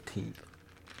15th.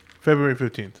 February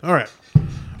 15th. All right.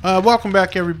 Welcome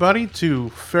back, everybody, to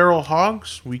Feral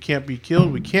Hogs. We can't be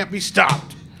killed. We can't be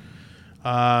stopped.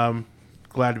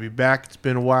 Glad to be back. It's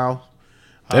been a while.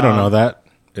 They don't know that.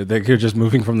 They're just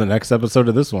moving from the next episode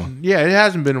to this one. Yeah, it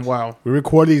hasn't been a while. We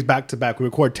record these back to back. We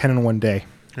record 10 in one day.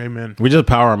 Amen. We just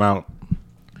power them out.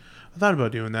 I thought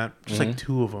about doing that. Just like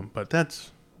 2 of them, but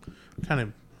that's kind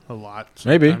of a lot.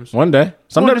 Maybe sometimes. one day.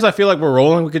 Sometimes I feel like we're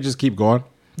rolling. We could just keep going.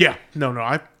 Yeah. No,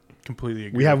 I completely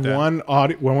agree. We have with that. one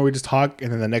where we just talk,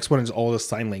 and then the next one is all the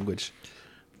sign language.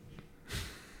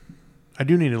 I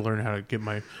do need to learn how to get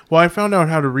my... Well, I found out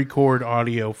how to record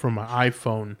audio from my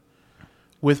iPhone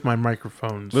with my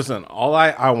microphones. Listen, all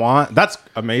I want, that's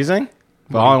amazing.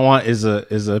 But all I want is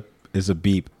a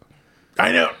beep.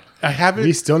 I know. I have it.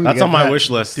 We still need to That's get on my that wish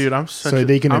list. Dude, I'm such so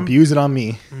they can abuse it on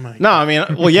me. No, I mean,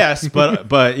 well, yes,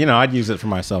 but you know, I'd use it for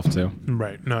myself too.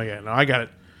 Right. No, I got it.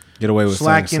 Get away with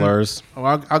saying slurs. Oh,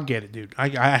 I'll get it, dude. I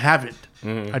have it.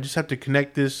 I just have to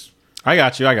connect this, I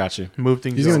got you. move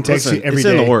things He's gonna over. text you every it's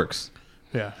day. in the works.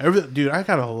 Yeah. Dude, I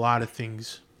got a lot of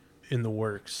things in the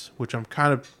works, which I'm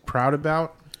kind of proud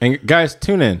about. And guys,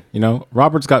 tune in. You know,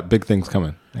 Robert's got big things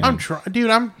coming. And I'm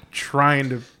trying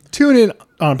to... Tune in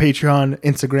on Patreon,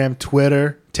 Instagram,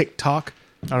 Twitter, TikTok.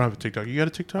 I don't have a TikTok. You got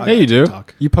a TikTok? yeah, you do.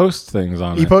 TikTok. You post things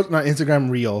on You it. post on Instagram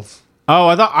Reels. Oh,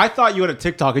 I thought you had a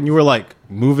TikTok and you were like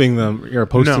moving them. You're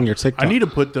posting your TikTok. I need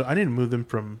to move them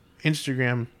from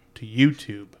Instagram to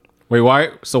YouTube. Wait,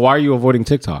 why? So why are you avoiding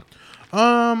TikTok?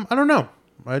 I don't know.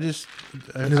 I He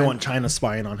doesn't want China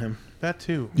spying on him. that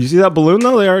too. You see that balloon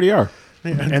though? They already are.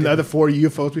 And the other 4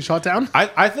 UFOs we shot down?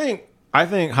 I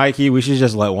think high key we should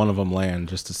just let one of them land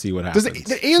just to see what Does happens.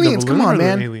 the aliens, come on,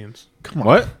 man. Aliens. Come on.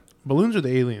 What? Balloons or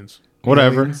the aliens?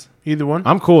 Whatever. Aliens. Either one.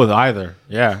 I'm cool with either.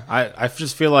 Yeah, I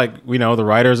just feel like the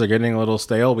writers are getting a little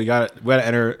stale. We got to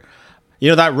enter.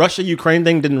 That Russia Ukraine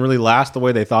thing didn't really last the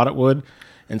way they thought it would,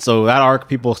 and so that arc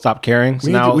people stopped caring.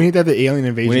 So We need to have the alien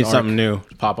invasion. we need arc. something new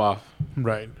to pop off.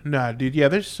 Right. Nah, dude. Yeah,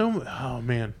 there's so. Oh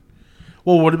man.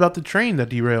 Well, what about the train that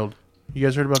derailed? You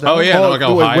guys heard about that? Oh, one? yeah. like wait,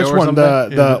 Ohio which or one?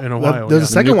 something? In Ohio, There's yeah. a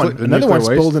second one. The Another one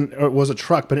nuclear waste? spilled was a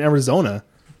truck, but in Arizona.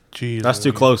 Jeez, That's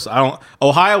too close.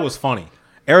 Ohio was funny.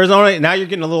 Arizona. Now you're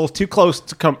getting a little too close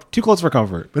for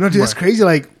comfort. But no, dude, that's crazy.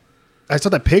 Like, I saw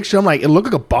that picture. I'm like, it looked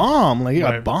like a bomb. Like, it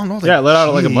got Right. bombed. I was Yeah, it like, let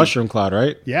out like a gee. mushroom cloud,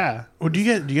 right? Yeah. Well, do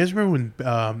you guys remember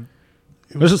when?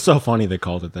 This is so funny they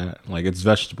called it that. Like it's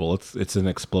vegetable. It's an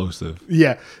explosive.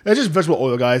 Yeah. That's just vegetable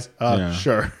oil, guys. Yeah.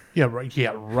 Sure. Yeah, right.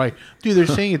 Yeah, right. Dude, they're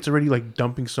saying it's already like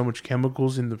dumping so much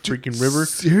chemicals in the freaking river.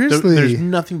 seriously? There's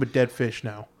nothing but dead fish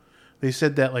now. They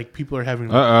said that like people are having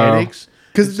Uh-oh. headaches.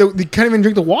 Because they can't even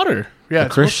drink the water. Yeah, The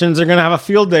Christians are gonna have a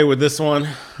field day with this one.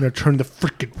 They're turning the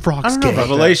freaking frogs I don't know gay. about that.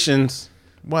 Revelations.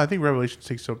 Well, I think Revelation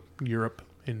takes up Europe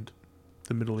and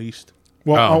the Middle East.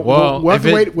 We'll we'll have if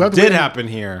to wait. it We'll have to did wait. happen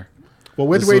here. Well,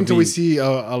 we have this to wait will until we be- see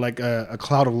a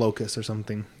cloud of locusts or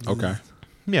something. Okay.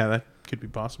 Yeah, that could be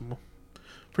possible,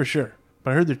 for sure.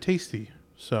 But I heard they're tasty.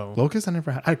 So Locusts? I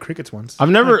never had. I had crickets once.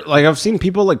 I've seen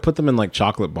people like put them in like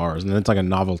chocolate bars, and then it's like a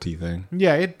novelty thing.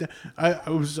 yeah,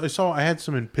 I had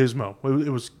some in Pismo. It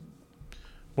was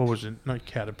what was it? Not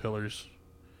caterpillars.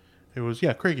 It was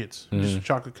crickets. Just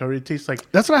chocolate covered. It tastes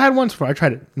like. That's what I had once before. I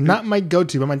tried it. Not my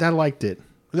go-to, but my dad liked it.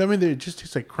 I mean, it just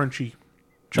tastes like crunchy.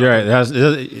 You're right.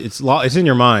 It's in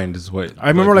your mind. Is what I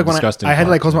remember like when disgusting I had to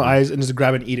like part. close my eyes and just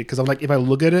grab it and eat it because I'm like, if I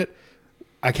look at it,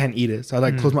 I can't eat it. So I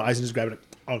like close my eyes and just grab it.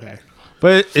 Okay.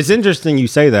 But it's interesting you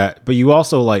say that. But you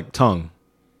also like tongue,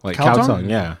 like Cow cow tongue? tongue.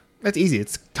 Yeah. That's easy.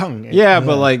 It's tongue. Yeah,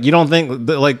 but like you don't think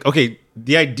that, like okay,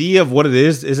 the idea of what it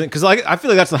is isn't because like I feel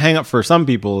like that's the hang up for some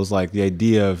people is like the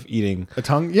idea of eating. a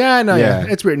tongue. Yeah, no, yeah.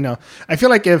 Yeah. It's weird. No, I feel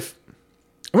like even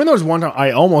there was one time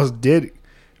I almost did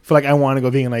feel like I wanted to go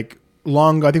vegan. Like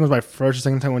long ago, I think it was my first or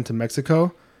second time I went to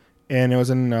Mexico, and it was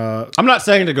in. I'm not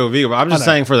saying to go vegan, but I'm just know.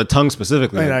 saying for the tongue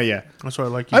specifically. I know, yeah. That's why I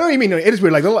like. I know what you mean. It is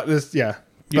weird. Like this, yeah.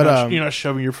 You're, But you're not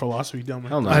shoving your philosophy down my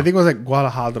Hell no. I think it was like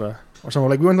Guadalajara or something.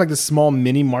 Like we went to like this small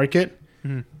mini market,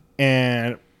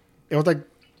 and it was like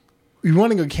we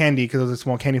wanted to go candy because it was a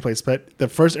small candy place. But the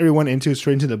first area we went into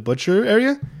straight into the butcher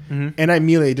area, and I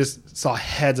immediately just saw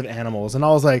heads of animals, and I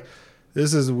was like,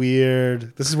 "This is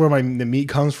weird. This is where the meat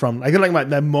comes from." I get like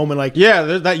that moment, like Yeah,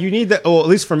 there's that you need that. Well, at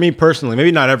least for me personally,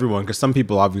 maybe not everyone, because some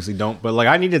people obviously don't. But like,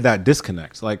 I needed that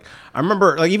disconnect. Like, I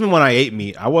remember, like, even when I ate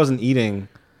meat, I wasn't eating.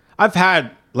 I've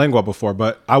had lengua before,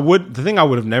 but the thing I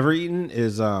would have never eaten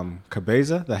is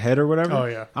cabeza, the head or whatever. Oh,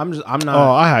 yeah. I'm not.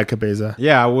 oh, I had cabeza.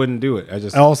 Yeah, I wouldn't do it.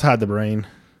 I also had the brain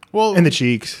Well, and the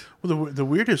cheeks. Well, the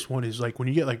weirdest one is like when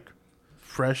you get like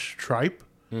fresh tripe,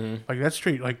 like that's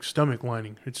straight like stomach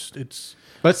lining. It's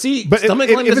But see, But stomach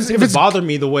if line it's- doesn't if seem to it's- bother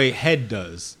me the way head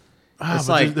does. It's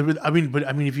but like I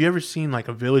mean, if you ever seen like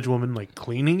a village woman like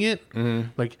cleaning it,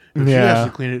 like if she Yeah. has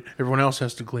to clean it, everyone else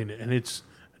has to clean it, and it's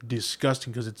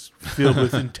disgusting because it's filled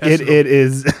with It intestinal.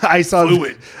 is. I saw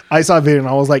Fluid. I saw a video and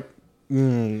I was like,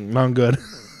 not good.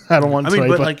 I don't want I to. mean,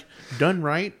 try, but like done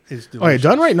right is delicious. oh yeah,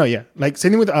 done right? No, yeah. Like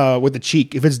same thing with the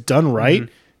cheek. If it's done right,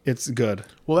 it's good.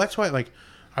 Well, that's why like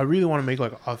I really want to make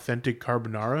like authentic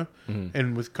carbonara,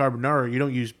 and with carbonara you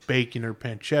don't use bacon or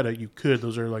pancetta. You could;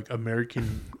 those are like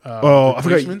American. Oh, I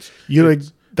forgot. replacements. You like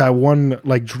that one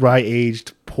like dry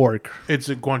aged pork. It's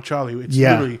a guanciale. It's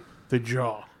Yeah. literally the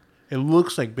jaw. It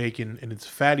looks like bacon and it's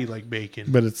fatty like bacon,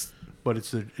 But it's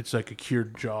it's like a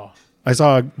cured jaw. I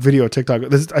saw a video on TikTok.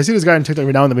 I see this guy on TikTok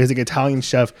every now and then. But he's like an Italian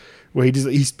chef where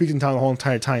he speaks in Italian the whole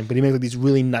entire time, but he makes like these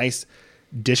really nice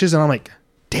dishes, and I'm like,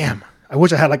 damn, I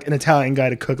wish I had like an Italian guy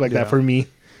to cook like Yeah. that for me.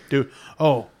 Dude,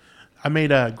 I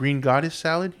made a green goddess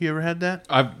salad. You ever had that?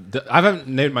 I haven't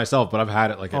made it myself, but I've had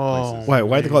it like at places. Why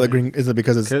do they call it green? Is it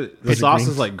because it's 'Cause the painted sauce green?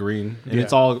 is like green, and Yeah.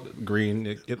 it's all green.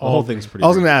 The All whole thing's green. pretty. I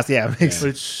was green. gonna ask. Yeah, it makes But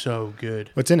it's so good.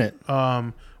 what's in it?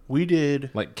 We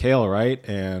did. Like kale, right?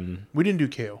 And We didn't do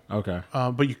kale, okay,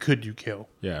 but you could do kale.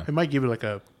 yeah. It might give it like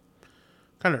a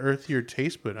kind of earthier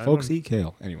taste, but Folks I don't, eat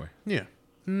kale anyway. yeah,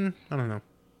 I don't know.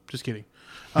 Just kidding.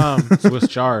 Swiss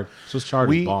chard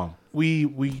we is bomb.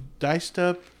 we diced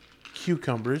up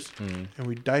cucumbers Mm. and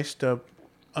we diced up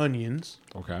onions,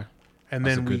 Okay, and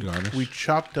That's then a good garnish. we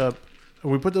chopped up.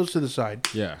 We put those to the side.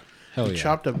 yeah, hell We yeah,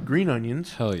 chopped up green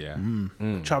onions, hell yeah.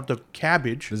 chopped up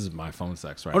cabbage. This is my phone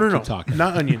sex, right? Oh no, Keep talking.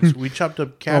 not onions. We chopped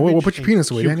up cabbage. we'll put your and penis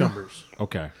away, Daniel. Cucumbers.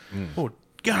 Okay, Oh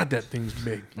God, that thing's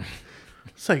big.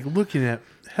 It's like looking at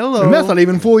hello. And that's not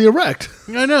even fully erect.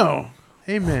 I know.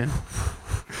 Hey man.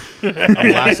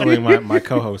 I'm lassoing my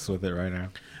co-host with it right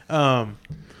now.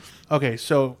 Okay,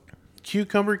 so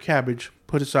cucumber, cabbage,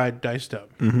 put aside, diced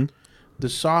up. Mm-hmm. The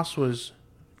sauce was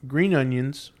green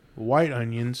onions, white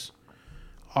onions,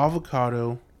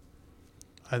 avocado,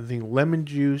 I think lemon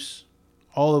juice,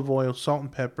 olive oil, salt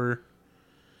and pepper,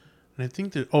 and I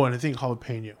think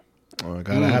jalapeno. Oh my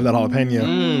god, I have that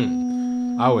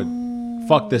jalapeno. I would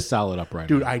fuck this salad up right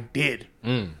Dude, now. I did.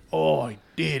 Oh, I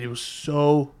did. It was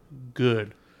so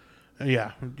good.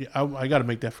 Yeah, I got to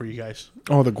make that for you guys.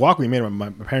 Oh, the guac we made at my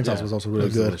parents' house Yeah, was also it really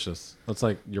was good. delicious. That's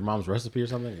like your mom's recipe or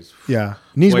something. Yeah,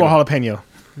 needs Way more to- jalapeno.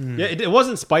 Yeah, it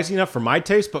wasn't spicy enough for my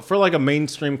taste, but for like a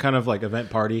mainstream kind of like event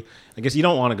party, I guess you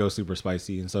don't want to go super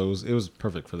spicy, and so it was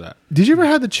perfect for that. Did you ever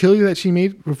have the chili that she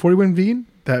made before we went vegan?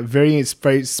 That very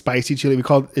spicy chili. She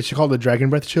called it the dragon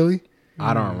breath chili.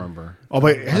 I don't remember. Oh,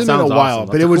 but it hasn't been sounds a while. awesome.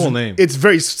 But That's it a was cool name. It's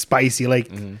very spicy. Like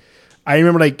I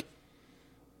remember, like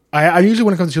I usually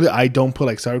when it comes to chili, I don't put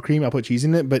like sour cream. I put cheese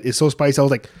in it, but it's so spicy. I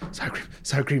was like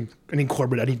sour cream. I need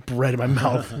cornbread. I need bread in my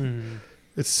mouth.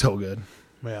 It's so good.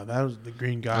 Yeah, that was the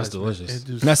green goddess. delicious.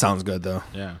 That sounds good though.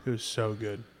 Yeah. It was so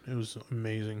good. It was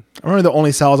amazing. I remember the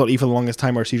only salads I'll eat for the longest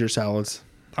time are Caesar salads.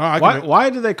 Why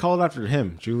do they call it after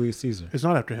him, Julius Caesar? It's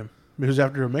not after him. It was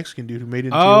after a Mexican dude who made it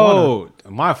into Tijuana. Oh,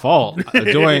 my fault.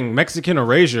 Doing Mexican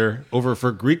erasure over for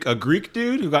a Greek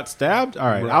dude who got stabbed. All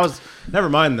right, never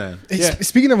mind then. Yeah.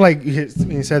 Speaking of like,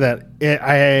 when you said that,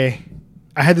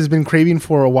 I had this been craving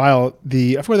for a while. I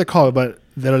forget what they're called, but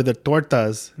that are the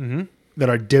tortas that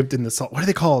are dipped in the sauce. What are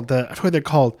they called? I forget what they're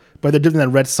called, but they're dipped in that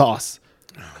red sauce.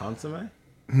 Consomme,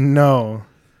 No,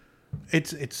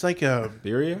 It's like a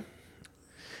birria.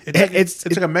 it's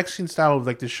like a Mexican style of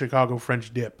like the Chicago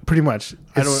French dip. pretty much.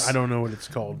 I don't know what it's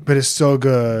called. But it's so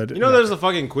good. You know, there's a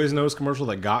fucking Quiznos commercial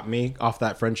that got me off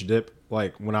that French dip.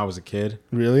 Like when I was a kid.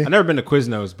 Really? I've never been to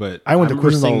Quiznos, but I went to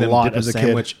remember Quiznos seeing a them lot dip as a kid.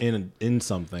 sandwich in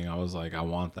something. I was like, I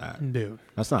want that. Dude,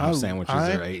 That's not how sandwiches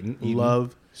are eaten.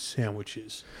 love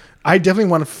sandwiches. I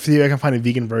definitely want to see if I can find a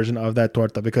vegan version of that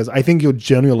torta because I think you'll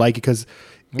generally like it because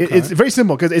it's very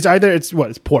simple because it's either it's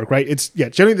pork, right?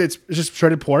 Generally it's just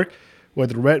shredded pork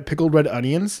with pickled red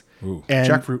onions Ooh. and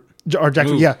Jackfruit. jackfruit,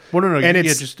 Ooh. yeah. Well, no, and yeah,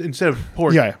 it's just instead of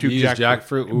pork, Yeah. do You use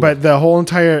jackfruit. jackfruit. Ooh. but the whole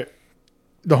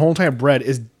entire bread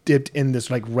is dipped in this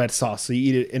like red sauce, so you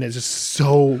eat it and it's just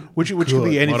so Which could good.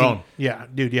 be anything. on. Yeah,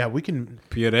 dude. Yeah, we can.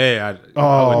 puree.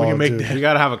 Oh, we can make dude. that. We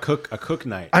gotta have a cook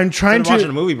night. I'm trying Instead of watching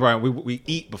to. a movie, Brian. We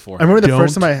eat before. I remember the Don't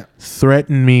first time I,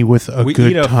 threaten me with a we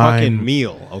good eat a time, fucking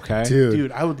meal. Okay.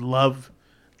 dude. I would love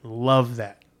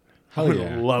that. I Hell would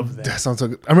yeah. love that. That sounds so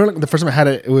good. I remember the first time I had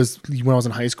it. It was when I was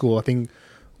in high school. I think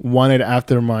one night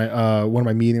after my one of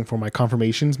my meeting for my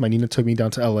confirmations, my Nina took me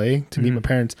down to LA to meet my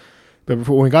parents. But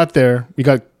before when we got there, we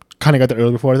got there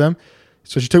early before them.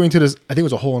 So she took me to this. I think it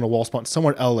was a hole in a wall spot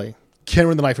somewhere in LA. Can't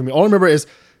remember the night for me. All I remember is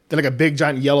they're like a big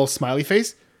giant yellow smiley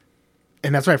face,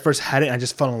 and that's when I first had it. And I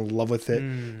just fell in love with it,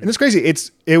 and it's crazy.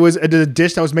 It was a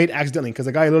dish that was made accidentally because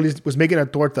the guy literally was making a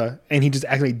torta and he just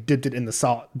accidentally dipped it in the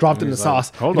sauce, dropped it in the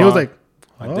sauce. Hold and on, he was like,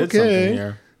 I did something okay.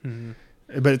 here.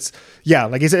 But it's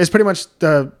like I said, it's pretty much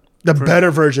the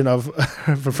better version of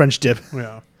a French dip.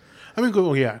 Yeah, I mean,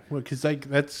 well, yeah, because like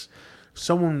that's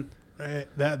someone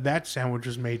that sandwich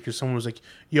was made because someone was like,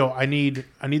 "Yo, I need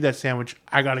that sandwich.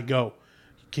 I gotta go.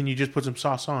 Can you just put some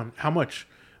sauce on? How much?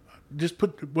 Just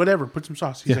put whatever. Put some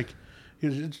sauce." He's like,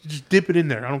 "Just dip it in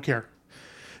there. I don't care."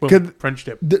 Boom, French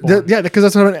dip. Yeah, because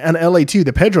that's on LA too.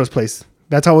 The Pedro's place.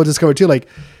 That's how we discovered too. Like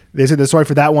they said, the story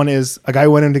for that one is a guy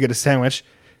went in to get a sandwich.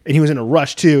 And he was in a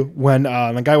rush too when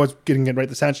the guy was getting it right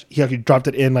the sandwich. He actually dropped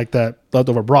it in like the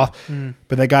leftover broth.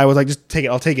 But the guy was like, "Just take it,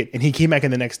 I'll take it." And he came back in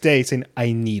the next day saying,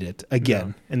 "I need it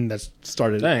again." And that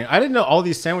started. Dang, I didn't know all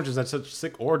these sandwiches had such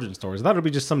sick origin stories. I thought it'd be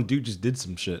just some dude just did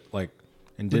some shit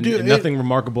and nothing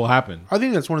remarkable happened. I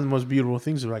think that's one of the most beautiful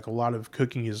things of like a lot of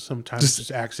cooking is sometimes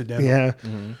just accidental. Yeah.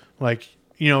 Like,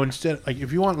 instead, like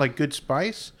if you want like good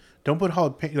spice, don't put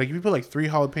jalapeno. Like if you put like 3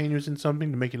 jalapenos in something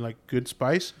to make it like good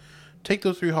spice, take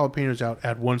those 3 jalapenos out,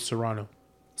 add 1 serrano.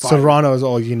 Serrano is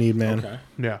all you need, man. Okay.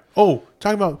 Yeah. Oh,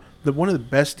 talking about one of the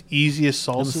best, easiest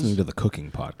Listening salsas. to the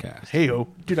cooking podcast. Hey,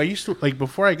 dude, I used to like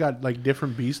before I got like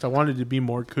different beasts. I wanted to be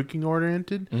more cooking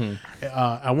oriented.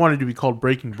 I wanted to be called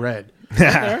Breaking Bread,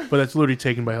 but that's literally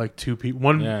taken by like 2 people.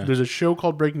 There's a show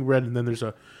called Breaking Bread, and then there's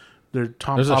a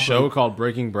show called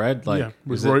Breaking Bread. Like,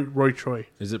 with Roy Choi.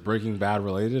 Is it Breaking Bad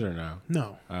related or no?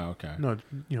 No. Oh, okay. No,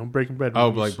 Breaking Bread. Oh,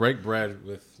 like break bread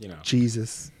with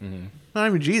Jesus. Not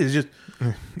even Jesus, just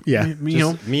Yeah. me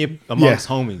amongst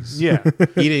homies. yeah.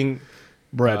 Eating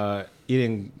Bread.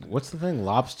 Eating what's the thing?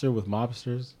 Lobster with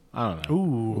mobsters? I don't know.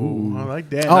 Ooh, I like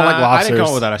that. Oh, like I didn't come lobsters.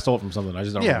 up with that. I stole it from something. I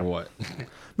just don't remember what.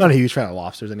 Not a huge fan of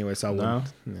lobsters anyway, so I No?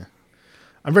 wouldn't. Yeah.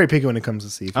 I'm very picky when it comes to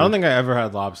seafood. I don't think I ever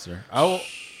had lobster.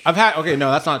 I've had. Okay,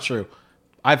 no, that's not true.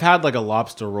 I've had like a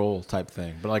lobster roll type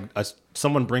thing, but like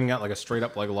someone bringing out like a straight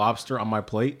up like lobster on my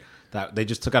plate that they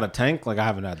just took out a tank. Like I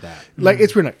haven't had that. Like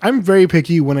it's weird. I'm very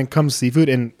picky when it comes to seafood,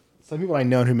 and some people I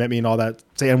know who met me and all that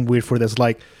say I'm weird for this.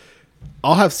 Like,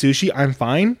 I'll have sushi, I'm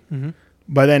fine,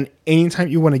 but then anytime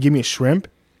you want to give me a shrimp,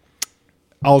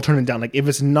 I'll turn it down. Like if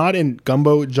it's not in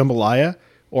gumbo jambalaya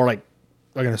or like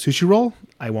in a sushi roll,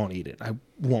 I won't eat it. I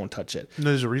won't touch it.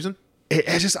 There's a reason.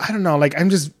 It's just I don't know. Like I'm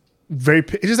just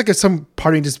it's just like some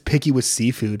part of me just picky with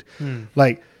seafood.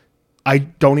 Like I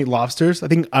don't eat lobsters. I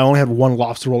think I only had 1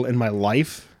 lobster roll in my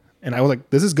life, and I was like,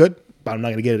 "This is good," but I'm not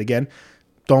gonna get it again.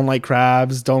 Don't like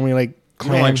crabs. Don't really like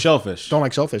clam. Don't like shellfish. Don't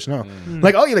like shellfish. No,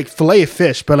 like I'll eat like fillet of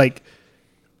fish, but like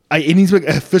it needs to be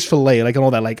like a fish fillet, like and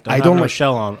all that. Like I don't have no like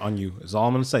shell on you. Is all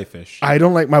I'm gonna say. Fish. I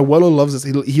don't like. My Wello loves this.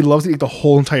 He loves to eat the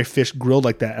whole entire fish grilled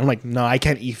like that. I'm like, no, I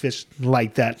can't eat fish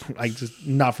like that. Like, just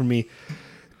not for me.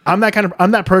 I'm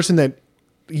that person that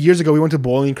years ago we went to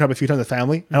Boiling Crab a few times as a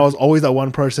family, and I was always that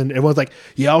one person. Everyone's like,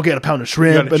 "Yeah, I'll get a pound of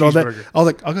shrimp and all that." I was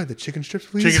like, "I'll get the chicken strips,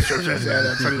 please." Chicken strips. Yeah,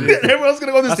 that's what it is. Everyone's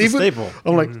gonna go to That's a seafood. staple.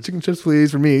 I'm like, "Chicken strips,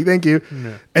 please, for me, thank you."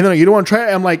 And then like, you don't want to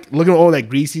try it. I'm like, looking at all that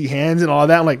greasy hands and all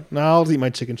that. I'm like, "No, I'll eat my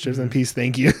chicken strips in peace,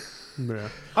 thank you." Yeah.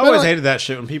 I always hated that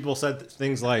shit when people said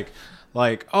things like,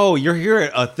 "Oh, you're here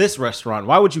at this restaurant.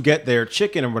 Why would you get their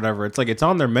chicken or whatever?" It's like it's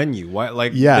on their menu. Why?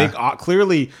 Like, Yeah. they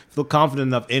clearly feel confident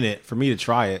enough in it for me to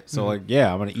try it. So, like,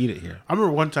 yeah, I'm gonna eat it here. I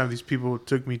remember one time these people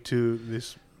took me to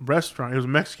this restaurant. It was a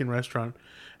Mexican restaurant,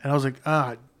 and I was like,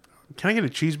 "Can I get a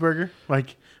cheeseburger?"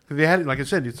 Like they had it. Like I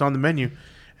said, it's on the menu,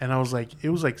 and I was like, it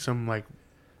was like some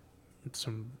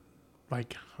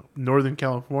Northern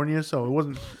California, so it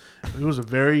wasn't. It was a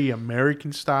very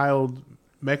American styled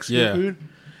Mexican food,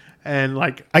 and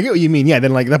like I get what you mean. Yeah.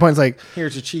 Then like that point, it's like,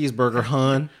 Here's your cheeseburger,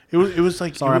 hun. it was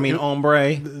like Sorry, I mean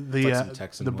hombre. the It's like some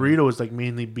Texan the one. burrito was like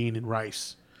mainly bean and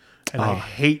rice, and I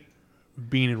hate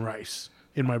bean and rice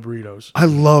in my burritos. I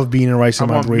love bean and rice in I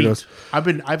my want burritos.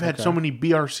 meat. I've had so many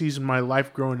BRCs in my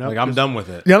life growing up. Like I'm done with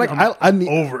it. Yeah, like I'm I need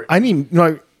over it. I need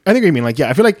I think what you mean. Like, yeah,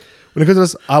 I feel like when it comes to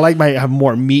this, I like have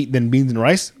more meat than beans and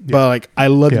rice. But like I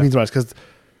love the Yeah. beans and rice because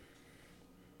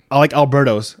I like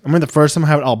Alberto's. I remember the first time I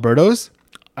had Alberto's,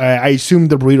 I assumed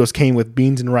the burritos came with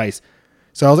beans and rice.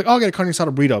 So I was like, oh, I'll get a carne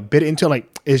asada burrito. Bit into it,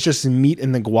 like it's just meat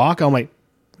in the guac. I'm like,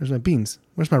 where's my beans?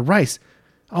 Where's my rice?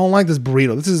 I don't like this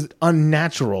burrito. This is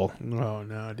unnatural. Oh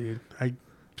no, dude! I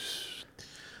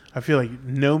feel like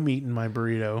no meat in my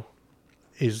burrito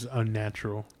is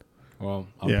unnatural. Well,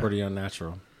 I'm Yeah. pretty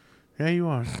unnatural. Yeah, you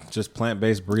are. Just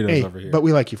plant-based burritos Hey, over here. but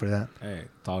we like you for that. Hey,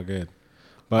 it's all good.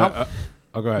 But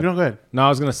go ahead. No, go ahead. No, I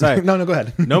was gonna say No, go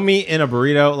ahead. no meat in a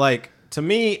burrito. Like to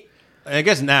me, I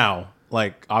guess now,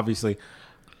 like obviously,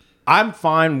 I'm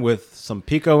fine with some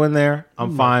pico in there.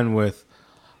 I'm fine with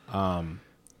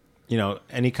You know,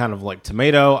 any kind of like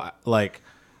tomato, like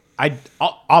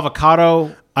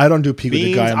avocado. I don't do pico de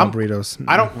Beans, gallo on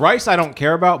burritos. Rice I don't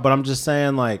care about, but I'm just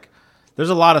saying like there's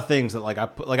a lot of things that like I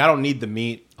put, like I don't need the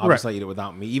meat. Obviously, I eat it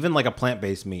without meat. Even like a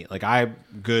plant-based meat, like I'm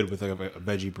good with a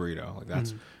veggie burrito. Like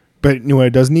that's But you know what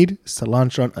it does need?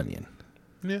 Cilantro and onion.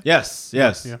 yes.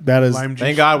 Yeah. That is Lime juice.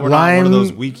 Thank God we're not one of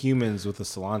those weak humans with the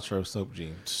cilantro soap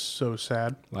gene. So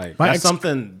sad. Like My that's ex-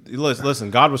 something.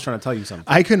 Listen, God was trying to tell you something.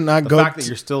 I could not the go. fact that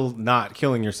you're still not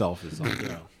killing yourself is like, you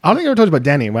know. I don't think I ever told you about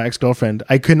Danny, my ex-girlfriend.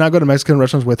 I could not go to Mexican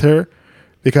restaurants with her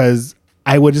because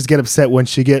I would just get upset when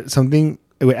she get something.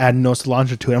 It would add no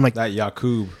cilantro to it. I'm like, That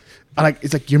Yakub.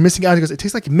 it's like you're missing out. She goes, it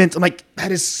tastes like mint. I'm like,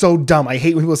 that is so dumb. I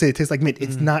hate when people say it tastes like mint.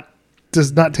 It's not.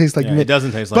 Does not taste like Yeah, mint. it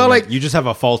doesn't taste But like, you just have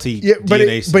a faulty Yeah, but DNA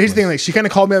here's the thing. sequence. Like, she kind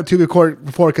of called me up too before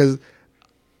because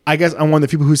I guess I'm one of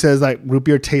the people who says like root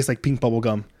beer tastes like pink bubble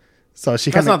gum. So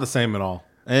she That's kind not of the same at all.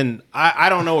 And I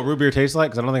don't know what root beer tastes like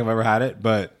because I don't think I've ever had it,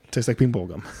 but tastes like pink bubble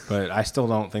gum. I still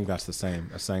don't think that's the same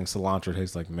as saying cilantro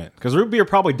tastes like mint. Because root beer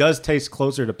probably does taste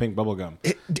closer to pink bubble gum.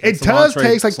 It does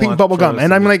taste like pink bubble gum,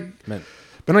 and I'm like, mint.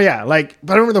 but no, yeah, like,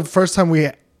 but I remember the first time we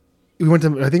went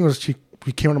to, I think it was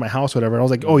we came over to my house, or whatever. And I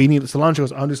was like, oh, you need cilantro? She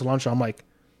goes, I'll do cilantro. I'm like,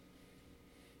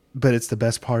 but it's the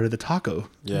best part of the taco.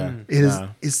 Yeah, It is You're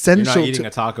essential. not eating to,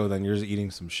 a taco, then you're just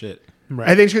eating some shit. Right.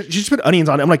 I think she just put onions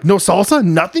on it. I'm like, no salsa,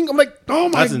 nothing. I'm like, oh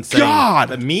my That's insane. god.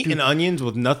 The meat and onions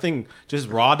with nothing, just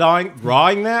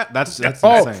rawing that. That's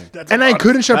Oh, insane. and I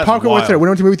couldn't share That's popcorn with her. wild. We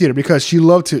went to the movie theater because she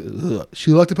loved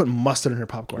to put mustard in her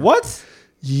popcorn. What?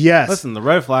 Yes. Listen, the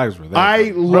red flags were there.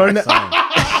 I learned that.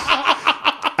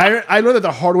 I learned that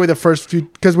the hard way the first few,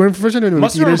 because when we first started doing movie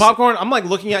Mustard and theaters. popcorn. I'm like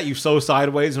looking at you so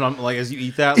sideways, and I'm like, as you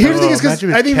eat that. Here's the like, thing is because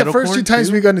imagine I think the kettle first corn, two times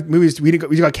too. we got into movies, we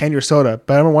got candy or soda.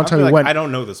 But I remember one I'll time be we like, went. I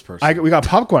don't know this person. We got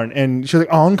popcorn, and she was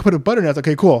like, "Oh, I'm gonna put a butter in it." I was like,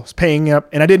 okay, cool. It's paying up,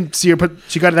 and I didn't see her put.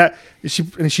 She got that.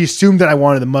 She assumed that I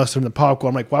wanted the mustard and the popcorn.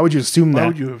 I'm like, why would you assume that? Why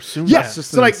would you assume Yeah. that?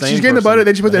 just So an like insane she's getting the person butter,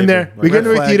 then she puts it in there. behavior. We Like, get into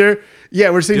red a flag. theater. Yeah,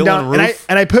 we're sitting Dylan down, Roof,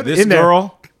 and I put this in there.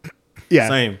 girl. Yeah,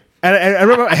 Same. And I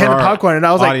remember I had the our popcorn, and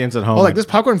I was like, audience at home, "Oh, like this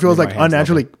popcorn feels my like hands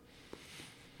unnaturally,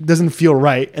 doesn't feel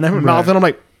right." And I have my mouth, and I'm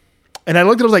like, and I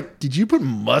looked at it, I was like, "Did you put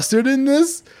mustard in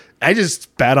this?" I just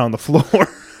spat on the floor.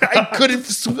 I couldn't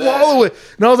swallow it,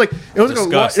 and I was like, "It was like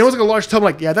Disgust. it was like a large tub." I'm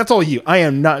like, "Yeah, that's all you. I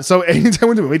am not." So anytime I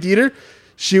went to a movie theater,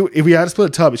 if we had to split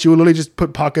a tub, she would literally just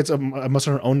put pockets of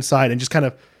mustard on her own side and just kind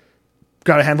of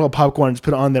grab a handful of popcorn and just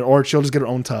put it on there, or she'll just get her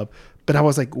own tub. But I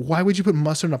was like, "Why would you put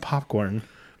mustard in a popcorn?"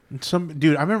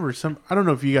 Dude, I remember I don't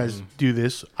know if you guys do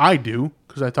this. I do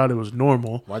because I thought it was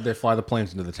normal. Why'd they fly the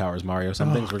planes into the towers, Mario?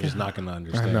 Some things we're just not going to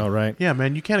understand. I know, right? Yeah,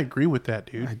 man, you can't agree with that,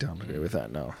 dude. I don't agree with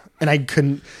that. No, and I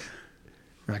could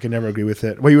never agree with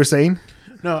it. What you were saying?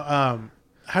 No,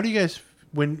 how do you guys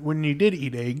when you did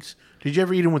eat eggs? Did you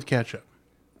ever eat them with ketchup?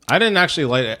 I didn't actually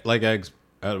like eggs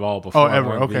at all before I ever,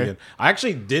 went okay. vegan. I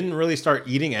actually didn't really start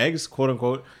eating eggs, quote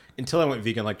unquote, until I went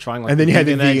vegan, like trying like And then you had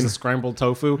the vegan eggs vegan- and scrambled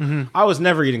tofu. I was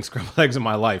never eating scrambled eggs in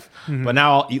my life, but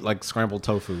now I'll eat like scrambled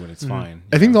tofu and it's fine.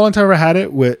 I think the only time I ever had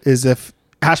it is if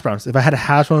hash browns. If I had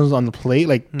hash browns on the plate,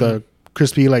 like the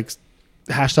crispy, like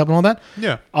hashed up and all that,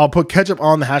 Yeah. I'll put ketchup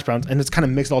on the hash browns and just kind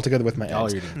of mix it all together with my Y'all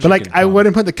eggs. are eating But like, chicken I Tom.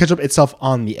 wouldn't put the ketchup itself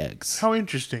on the eggs. How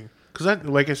interesting. Because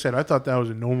like I said, I thought that was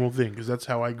a normal thing because that's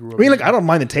how I grew up. I mean, like, I don't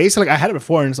mind the taste. Like, I had it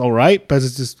before and it's all right, but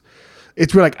it's just.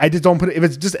 It's weird. Like, I just don't put it. If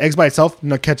it's just eggs by itself,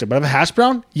 no ketchup. But if a hash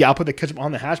brown, yeah, I'll put the ketchup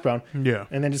on the hash brown. Yeah.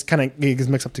 And then just kind of gets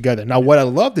mixed up together. Now, what I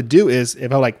love to do is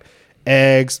if I like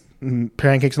eggs,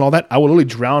 pancakes, and all that, I will literally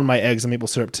drown my eggs in maple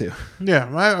syrup too. Yeah,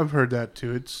 I've heard that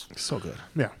too. It's So good.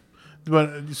 yeah,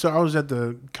 but so I was at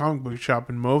the comic book shop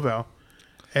in Moville,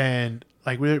 and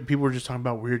like people were just talking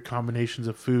about weird combinations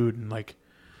of food and like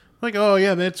oh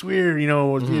yeah, that's weird. You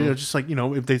know, just like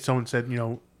if someone said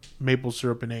maple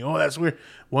syrup and egg. Oh, that's weird.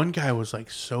 One guy was like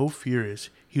so furious.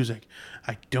 He was like,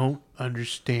 I don't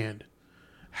understand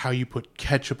how you put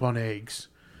ketchup on eggs.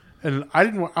 And I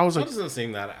didn't want, I was That like, doesn't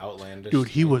seem that outlandish. dude,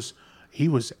 he was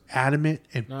adamant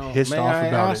and No, pissed may off I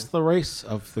about ask it. the race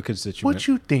of the constituent? What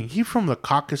you think? He's from the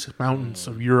Caucasus Mountains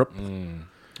of Europe.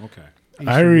 Okay.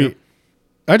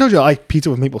 I told you I like pizza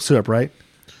with maple syrup, right?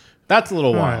 That's a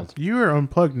little All wild. right, you are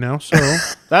unplugged now, so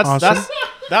That's awesome.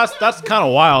 that's kind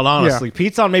of wild, honestly. Yeah.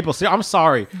 Pizza on maple syrup. I'm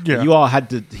sorry Yeah. that you all had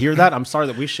to hear that. I'm sorry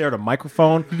that we shared a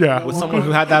microphone Yeah. with someone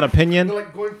who had that opinion.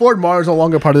 Like going forward, Mars no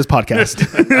longer part of this podcast.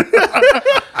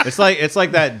 It's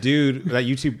like that dude, that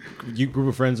YouTube group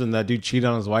of friends, and that dude cheated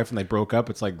on his wife and they broke up.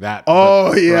 It's like that. Oh,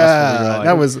 but for us, yeah. where you're like,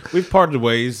 That was- we've parted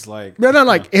ways. Like No,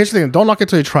 like here's the thing. Don't knock it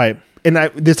till you try it. And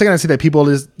the second I say that, people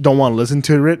just don't want to listen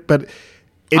to it. But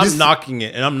I'm knocking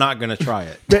it, and I'm not gonna try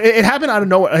it. It happened out of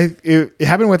nowhere. It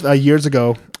happened with years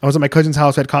ago. I was at my cousin's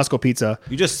house. We had Costco pizza.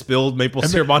 You just spilled maple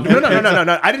syrup on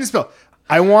No. I didn't spill.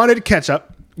 I wanted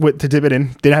ketchup to dip it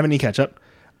in. Didn't have any ketchup.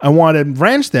 I wanted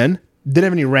ranch then. Didn't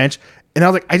have any ranch. And I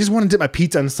was like, I just want to dip my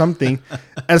pizza in something.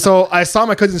 And so I saw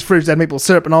my cousin's fridge that had maple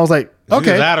syrup, and I was like,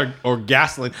 okay. Either that or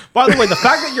gasoline. By the way, the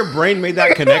fact that your brain made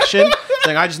that connection,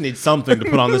 saying I just need something to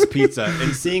put on this pizza,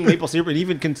 and seeing maple syrup and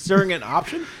even considering it an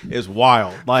option is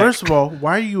wild. Like, First of all,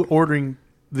 why are you ordering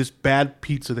this bad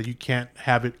pizza that you can't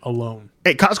have it alone?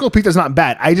 Hey, Costco pizza is not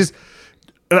bad. I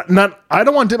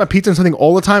don't want to dip my pizza in something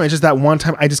all the time. It's just that one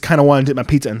time I just kind of want to dip my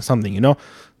pizza in something, you know?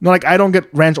 Not like I don't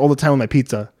get ranch all the time with my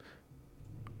pizza.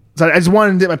 So I just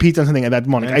wanted to dip my pizza in something at that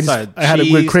moment. I had a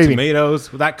weird craving. Tomatoes,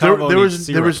 that combo. There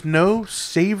was no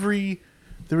savory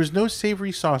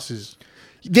sauces.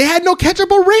 They had no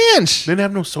ketchup or ranch. They didn't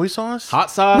have no soy sauce. Hot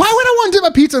sauce. Why would I want to dip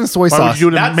my pizza in soy Why sauce? would you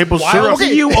do it in That's maple wild syrup?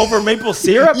 to you over maple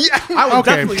syrup? Yeah. I would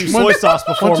Okay. definitely use soy sauce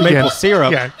before Once again, maple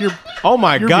syrup. Yeah, Oh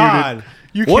my you're god! muted.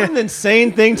 You What can't- an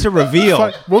insane thing to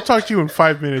reveal! We'll talk to you in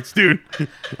 5 minutes, dude.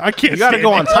 I can't. You got to stand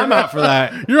go on it. timeout for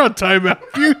that. You're on timeout.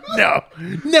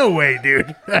 No way,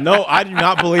 dude. No, I do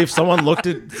not believe someone looked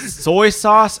at soy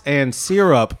sauce and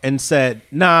syrup and said,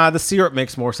 "Nah, the syrup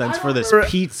makes more sense for this remember-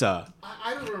 pizza."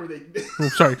 I don't remember they did. Oh,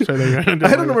 sorry. I don't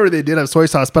remember they did have soy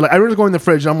sauce, but like, I was going in the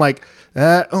fridge and I'm like,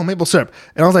 maple syrup.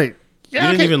 And I was like, yeah, You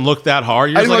didn't okay. even look that hard.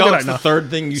 You're I just didn't like, look "Oh, at it's it, the no. third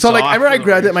thing you So saw." like, I remember I after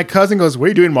grabbed the- it. My cousin goes, "What are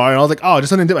you doing, Mario?" And I was like, "Oh, just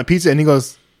something to dip my pizza." And he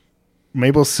goes,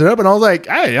 "Maple syrup." And I was like,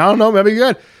 "Hey, I don't know, maybe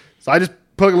good." So I just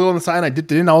put a little on the side and I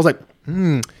dipped it in. I was like,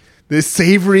 this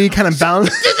savory kind of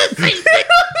balance.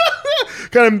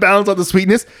 Kind of balance out the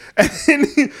sweetness. And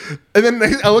then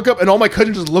I look up and all my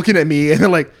cousins just looking at me and they're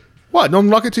like, "What? Don't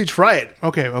knock it till you try it."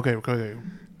 Okay.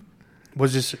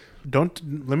 Was this?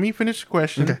 Don't let me finish the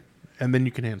question, Okay. and then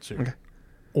you can answer. Okay.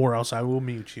 Or else I will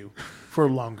mute you for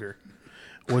longer.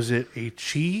 Was it a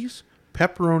cheese,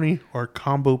 pepperoni, or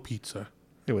combo pizza?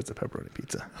 It was a pepperoni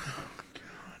pizza.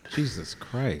 Jesus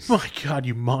Christ! My God,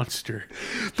 you monster!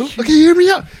 Okay, hear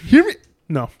me out. Hear me.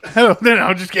 No, then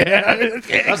I'll just get.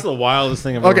 That's the wildest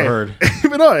thing I've Okay. ever heard.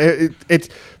 But no, it's.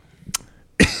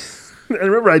 I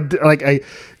remember I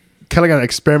kind of got an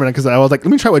experiment because I was like,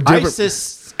 let me try what different.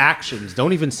 ISIS actions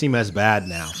don't even seem as bad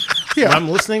now. Yeah. When I'm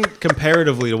listening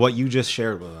comparatively to what you just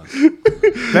shared with us.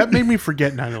 That made me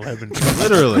forget 9/11.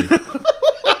 Literally.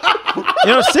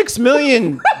 6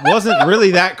 million wasn't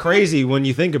really that crazy when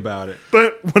you think about it.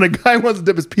 But when a guy wants to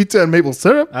dip his pizza in maple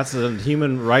syrup, That's a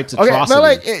human rights okay, atrocity. no,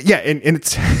 like yeah, and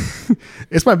it's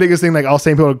it's my biggest thing. Like I'll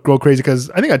say people go crazy because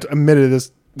I think I admitted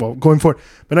this. Well, going forward,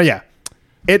 but no, yeah,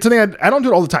 it's something I don't do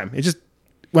it all the time. It's just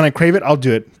when I crave it, I'll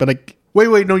do it. But like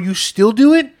Wait, no, you still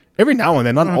do it? every now and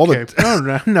then, not all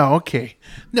the. No, okay,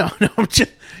 no.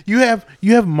 Just, you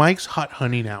have Mike's Hot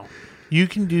Honey now. You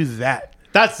can do that.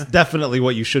 That's definitely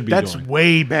what you should be That's doing.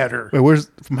 way better. Wait, where's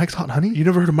Mike's Hot Honey? You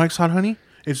never heard of Mike's Hot Honey?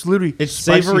 It's literally It's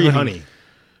spicy savory honey.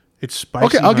 It's spicy.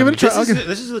 Okay, I'll give it a honey. try.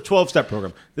 This is the 12-step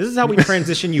program. This is how we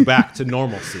transition you back to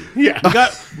normalcy. Yeah.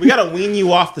 We got to wean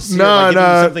you off the syrup No, by giving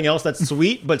no. you something else that's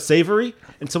sweet but savory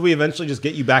until we eventually just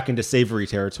get you back into savory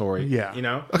territory. Yeah. You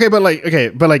know? Okay,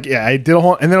 but yeah, I did a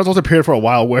whole, and then I was also a period for a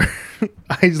while where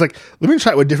I was like, let me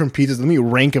try it with different pizzas. Let me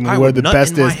rank them I where would the nut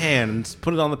best in my is. hand and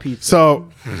put it on the pizza. So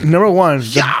number one,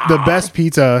 the best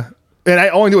pizza, and I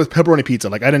only do it with pepperoni pizza.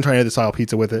 Like I didn't try any other style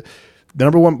pizza with it. The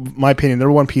number one, my opinion,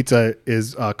 number one pizza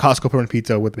is Costco pepperoni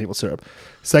pizza with maple syrup.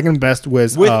 Second best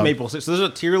was with maple syrup. So there's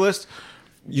a tier list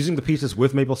using the pizzas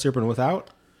with maple syrup and without.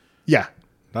 Yeah,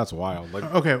 That's wild. Like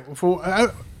Okay,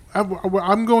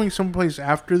 I'm going someplace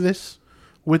after this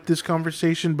with this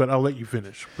conversation, but I'll let you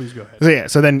finish. Please go ahead.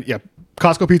 So then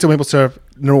Costco pizza maple syrup.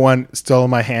 Number one, still in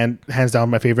my hands down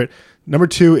my favorite. Number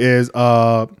two is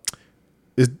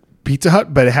Pizza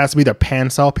Hut, but it has to be their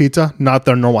pan style pizza, not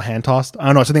their normal hand tossed. I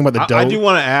don't know, something about the dough. I do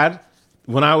want to add,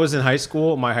 when I was in high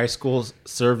school, my high school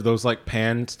served those like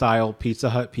pan style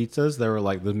Pizza Hut pizzas. They were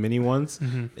like the mini ones,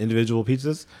 individual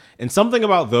pizzas, and something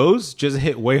about those just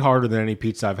hit way harder than any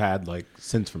pizza I've had like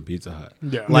since from Pizza Hut.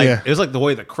 Yeah. Like Yeah. it was like the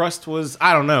way the crust was.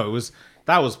 I don't know.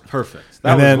 That was perfect.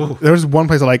 And then ooh. there was one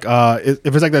place I like, if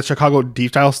it's like that Chicago deep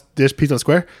style dish pizza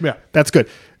square, Yeah. that's good.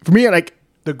 For me, like,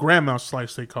 The grandma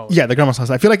slice, they call it. yeah, the grandma sauce.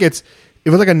 I feel like if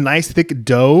it's like a nice thick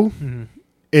dough,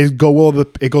 it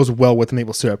goes well with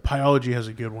maple syrup. Pyology has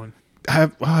a good one.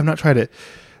 I've not tried it,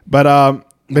 but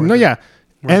no, yeah.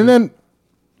 And then,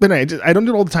 but no, I don't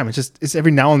do it all the time. It's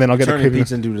every now and then I'll get a turning craving.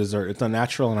 pizza into a dessert. It's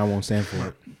unnatural, and I won't stand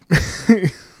for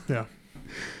it. Yeah.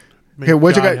 Okay,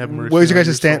 where's your God guys? have mercy Where's your on guys'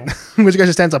 your stand? soul. Where's your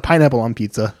guys' stance on pineapple on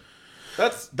pizza?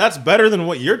 That's better than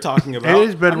what you're talking about. It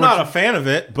is better I'm than not what a fan of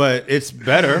it, but it's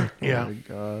better. Yeah. Oh my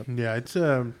god. Yeah, it's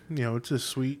a it's a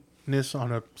sweetness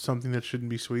on a something that shouldn't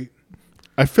be sweet.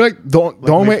 I feel like don't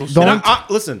maple wait. syrup. Don't. And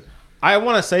listen, I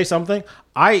want to say something.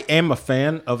 I am a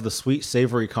fan of the sweet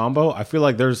savory combo. I feel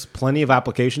like there's plenty of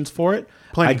applications for it.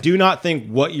 Plenty. I do not think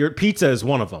what your pizza is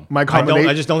one of them. My I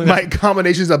combination. just don't think my that's-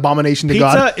 combination is abomination to pizza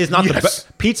God. is not Yes.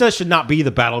 pizza should not be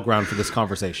the battleground for this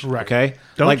conversation. Right. Okay.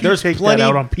 Don't like you there's take plenty that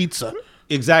out on pizza.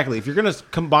 Exactly. If you're going to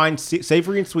combine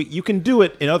savory and sweet, you can do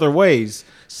it in other ways,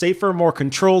 safer, more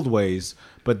controlled ways.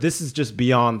 But this is just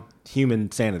beyond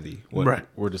human sanity. What Right.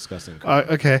 we're discussing.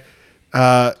 Okay.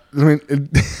 I mean,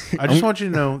 I just want you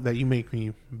to know that you make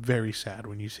me very sad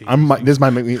when you see this might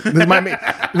make me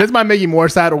this might make you more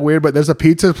sad or weird, but there's a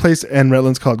pizza place in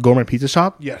Redlands called Gourmet Pizza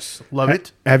Shop. Yes, love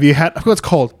it. Have you had? I forgot what it's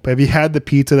called, but have you had the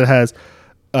pizza that has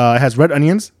it has red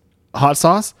onions, hot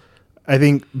sauce, I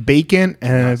think bacon,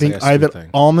 and I it's think like a sweet either thing.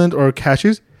 almond or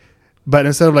cashews, but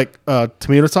instead of like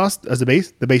tomato sauce as the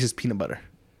base is peanut butter.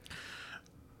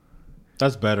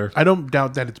 That's better. I don't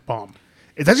doubt that it's bomb.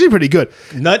 It's actually pretty good.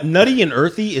 Nutty and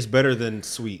earthy is better than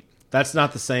sweet. That's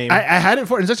not the same. I had it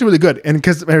for it's actually really good, and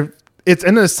because it's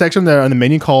in a section there on the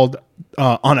menu called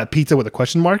on a pizza with a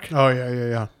question mark. Oh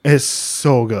yeah. It's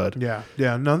so good.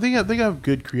 Yeah. No, they have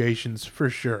good creations for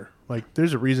sure. Like,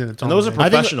 there's a reason it's on. and those are the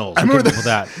menu. professionals. I who remember came up the-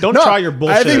 with that. Don't No, try your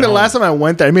bullshit. I think at the home. last time I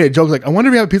went there, I made a joke like, I wonder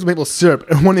if we have a pizza with maple syrup.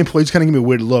 And one of the employees kind of gave me a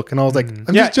weird look, and I was like, I'm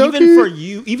Yeah, just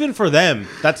joking. even for them,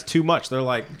 that's too much. They're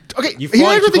like, Okay, you here's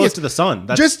fly the too thing close is, to the sun.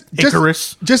 That's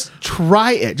Icarus. Just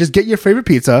try it. Just get your favorite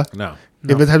pizza. no.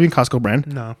 If it has been Costco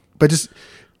brand. No. But just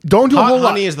don't do a Hot whole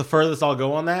honey lot. is the furthest I'll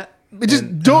go on that. But just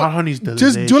And don't. hot honey's just do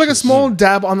like a delicious. small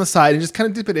dab on the side and just kind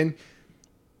of dip it in.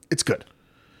 It's good.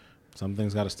 some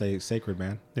things got to stay sacred,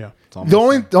 man. Yeah. It's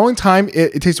almost The only time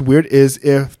it tastes weird is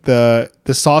if the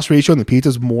sauce ratio on the pizza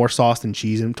is more sauce than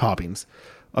cheese and toppings.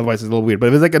 Otherwise, it's a little weird. But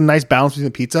if it's like a nice balance between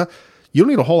the pizza, you don't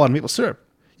need a whole lot of maple syrup.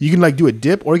 You can like do a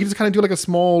dip, or you can just kind of do like a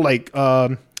small like.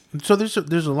 So there's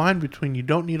a line between you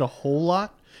don't need a whole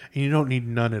lot and you don't need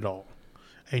none at all,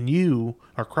 and you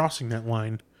are crossing that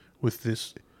line with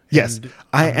this. Yes, and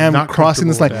I I'm am not crossing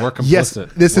this line. comfortable with We're Yes,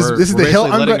 complicit. this is We're the hill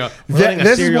basically I'm letting going. we're letting a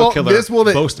This serial will killer this will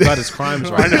boast about his crimes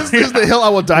right now. this is the hill I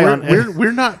will die that. on.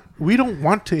 We're not. We don't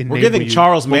want to. Enable giving you,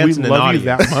 Charles but Manson we an love you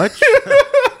audience. that much.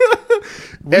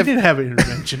 We didn't have an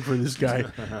intervention for this guy.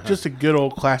 Just a good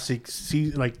old classic,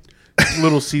 like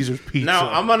Little Caesar's pizza. Now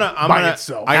I'm gonna by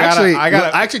itself. I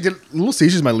actually did Little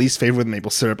Caesars my least favorite with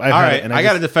maple syrup. I've All had right, it, and I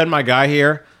got to defend my guy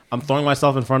here. I'm throwing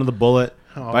myself in front of the bullet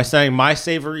by saying my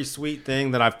savory sweet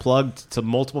thing that I've plugged to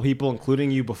multiple people,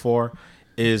 including you before,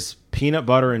 is peanut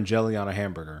butter and jelly on a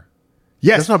hamburger.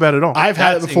 Yes, That's not bad at all. I've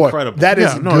had it That's before. incredible. That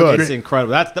is Yeah, no, good. It's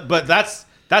incredible.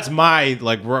 That's my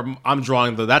like. Where I'm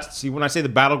drawing the. That's see when I say the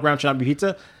battleground should not be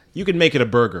pizza. You can make it a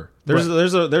burger.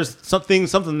 There's something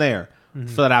there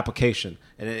for that application,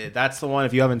 and that's the one.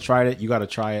 If you haven't tried it, you got to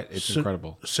try it. It's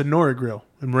incredible. Sonora Grill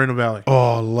in Moreno Valley.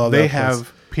 Oh, I love They that place.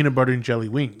 have peanut butter and jelly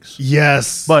wings,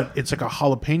 Yes, but it's like a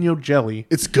jalapeno jelly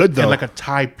it's good though. and like a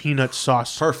Thai peanut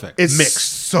sauce. Perfect. it's mixed.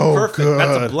 so Perfect. good.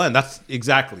 That's a blend. That's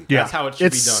exactly. Yeah. That's how it should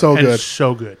It's be done. so And good. it's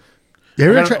so good. Have you We're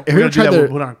ever gonna tried? Have you ever do that. tried We'll their?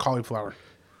 put on cauliflower.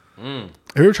 Have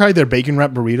you ever tried their bacon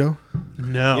wrap burrito?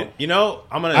 No. You know,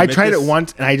 I'm gonna. I admit tried this. it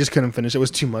once and I just couldn't finish. It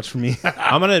was too much for me.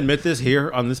 I'm gonna admit this here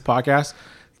on this podcast.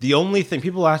 The only thing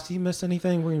people ask, do you miss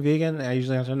anything being vegan? And I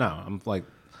usually answer no. I'm like,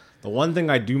 the one thing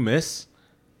I do miss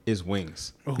is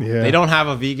wings. Yeah. They don't have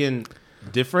a vegan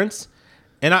difference,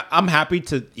 and I'm happy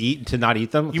to not eat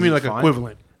them. You mean like It's fine.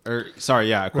 equivalent? Or sorry,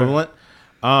 yeah, equivalent.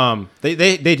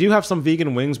 They do have some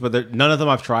vegan wings, but none of them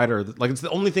I've tried, or like it's the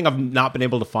only thing I've not been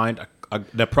able to find an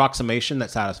approximation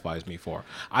that satisfies me for.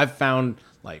 I've found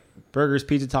like burgers,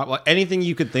 pizza top, like anything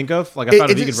you could think of. Like I found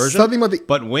a It's vegan version, something about the-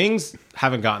 but wings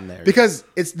haven't gotten there. Because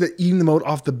it's the eating the mode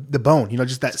off the bone. You know,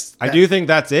 just that. I do think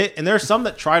that's it, and there's some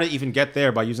that try to even get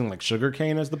there by using like sugar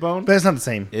cane as the bone. But it's not the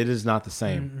same. It is not the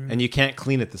same, and you can't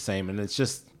clean it the same, and it's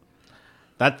just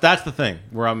that's the thing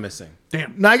where I'm missing.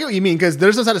 Damn. No, I get what you mean because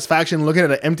there's no satisfaction looking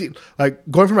at an empty, like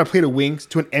going from a plate of wings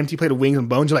to an empty plate of wings and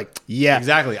bones. You're like, yeah,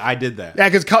 Exactly, I did that. yeah,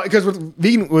 because with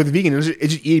vegan, it's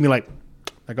just eating me like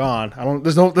on. I don't.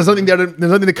 There's nothing there. There's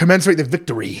nothing to commensurate the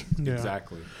victory. Yeah.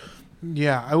 Exactly.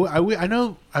 Yeah. I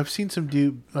know. I've seen some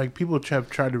like people have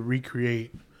tried to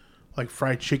recreate like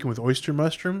fried chicken with oyster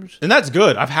mushrooms. And that's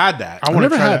good. I've had that. I want to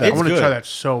never try had that. that. I want to It's try good. that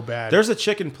so bad. There's a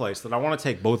chicken place that I want to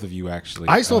take both of you actually.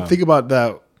 I still think about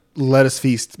the lettuce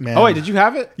feast, man. Oh wait, did you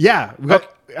have it? Yeah,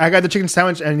 I got the chicken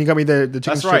sandwich, and you got me the chicken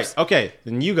That's strips. right. Okay,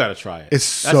 then you got to try it.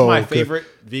 It's that's so my good. favorite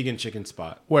vegan chicken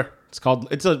spot. Where?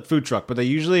 It's a food truck, but they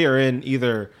usually are in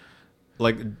either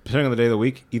like depending on the day of the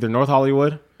week, either North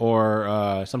Hollywood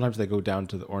or sometimes they go down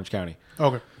to the Orange County.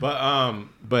 Okay. But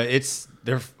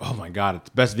they're oh my god, it's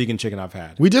the best vegan chicken I've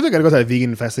had. We definitely got to go to that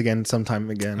vegan fest again sometime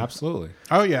again. Absolutely.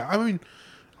 Oh yeah. I mean,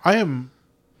 I am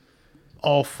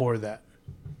all for that.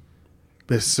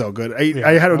 This is so good.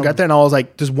 I hadn't got there, and I was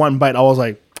like, just one bite, I was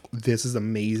like, this is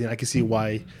amazing. I can see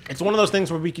why. It's one of those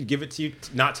things where we could give it to you,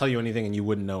 not tell you anything, and you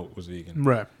wouldn't know it was vegan.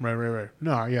 Right.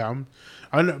 No, yeah.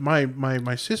 I know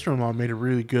my sister-in-law made a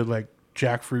really good like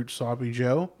jackfruit sloppy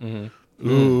Joe. Mm-hmm.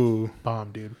 Ooh.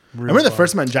 Bomb, dude. I remember the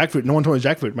first time I had jackfruit. No one told me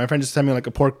jackfruit. My friend just sent me like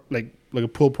a pork, like a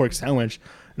pulled pork sandwich,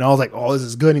 and I was like, "Oh, this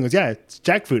is good." And he goes, "Yeah, it's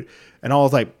jackfruit." And I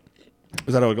was like,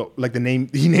 "Was that like the name?"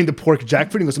 He named the pork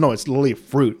jackfruit. He goes, "No, it's literally a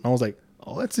fruit." And I was like,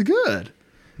 "Oh, that's good."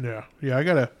 Yeah.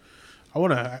 I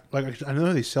want to like. I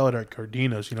know they sell it at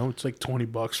Cardino's. You know, it's like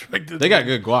 $20. Like They got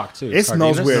good guac too. It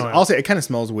smells Cardenas? weird. No, I'll say it kind of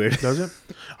smells weird. Does it?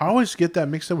 I always get that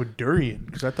mixed up with durian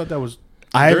because I thought that was.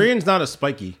 Durian's not as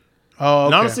spiky. Oh, okay.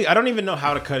 And honestly, I don't even know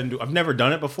how to cut into. I've never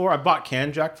done it before. I bought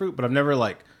canned jackfruit, but I've never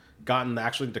like gotten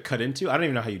actually to cut into. I don't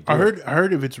even know how you do I it.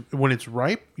 heard if it's when it's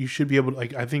ripe, you should be able to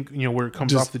like. I think where it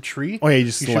comes Just- off the tree. Oh, yeah, you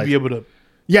just should slice. be able to.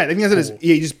 Yeah, I think that's it. Is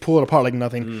you just pull it apart like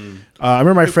nothing. I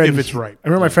remember my friend. if it's right. I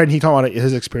remember my friend. He talked about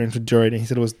his experience with durian, and he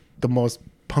said it was the most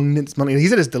pungent smelling. He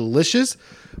said it's delicious,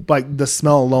 but like, the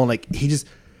smell alone, like he just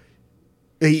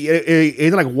he had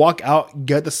to like walk out,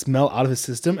 get the smell out of his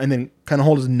system, and then kind of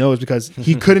hold his nose because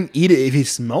he couldn't eat it if he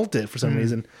smelt it for some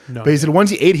reason. No, But he said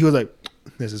once he ate, he was like,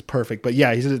 "This is perfect." But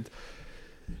yeah, he said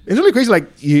it's really crazy.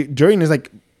 Like durian is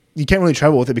like you can't really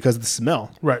travel with it because of the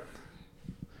smell. Right.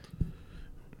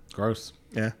 Gross.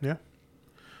 Yeah. Yeah.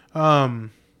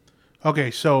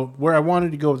 Okay, so where I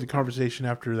wanted to go with the conversation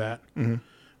after that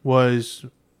was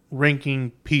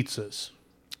ranking pizzas.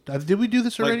 Did we do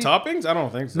this Like already? toppings? I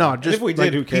don't think so. No, And just if we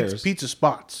like did, who cares? Pizza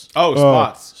spots. Oh,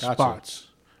 spots. Gotcha. Spots.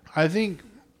 I think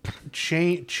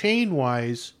chain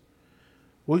wise,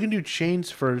 we can do chains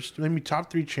first. Maybe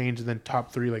top 3 chains and then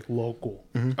top 3 like local,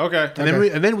 Okay.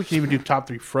 and then we can even do top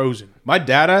 3 frozen. My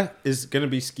data is gonna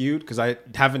be skewed because I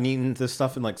haven't eaten this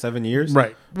stuff in like 7 years.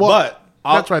 Right. Well, but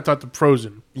that's why I thought the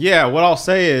frozen. yeah, what I'll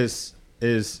say is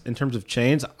in terms of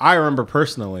chains, I remember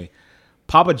personally,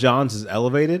 Papa John's is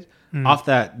elevated off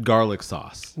that garlic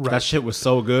sauce. Right. That shit was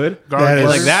so good. Garlic That is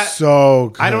butter. like that. so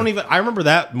good. I remember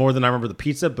that more than I remember the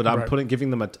pizza, but I'm Right. giving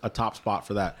them a top spot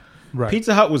for that. Right.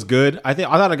 Pizza Hut was good. I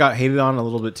thought I got hated on a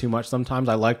little bit too much sometimes.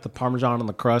 I liked the Parmesan on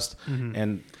the crust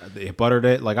and they buttered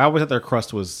it. Like I always thought their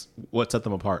crust was what set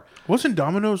them apart. Wasn't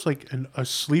Domino's like a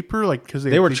sleeper? Like because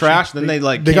They were trash, then they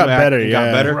They came got back better, and yeah.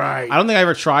 got better. Right. I don't think I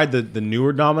ever tried the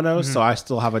newer Domino's, so I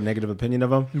still have a negative opinion of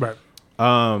them. right.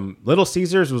 Little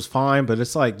Caesars was fine, but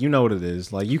it's like you know what it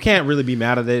is. Like you can't really be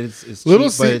mad at it. It's Little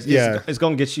cheap, but Ce- it's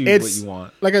going to get you It's what you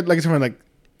want. like I said, like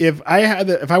if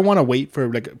I want to wait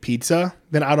for like a pizza,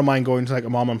 then I don't mind going to like a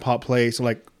mom and pop place or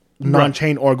like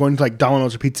non-chain or going to like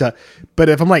Domino's or pizza. But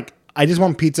if I'm like I just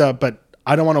want pizza, but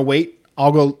I don't want to wait,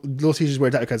 I'll go Little Caesars where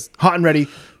it's at because hot and ready,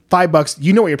 $5.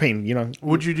 You know what you're paying. You know.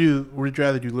 Would you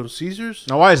rather do Little Caesars?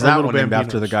 Now, why is or that Little one named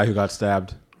after the Bambinos? guy who got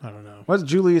stabbed? I don't know. What does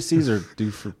Julius Caesar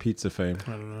do for pizza fame?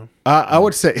 I don't know. I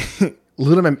would say if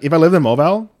I lived in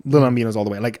Mobile, Little Bambinos all the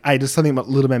way. Like I just something about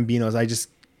Little Bambinos.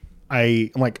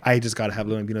 I'm like I just gotta have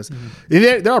Little Bambinos.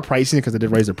 They are pricing because they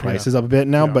did raise the prices up a bit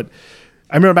now, Yeah. but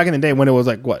I remember back in the day when it was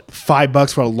like what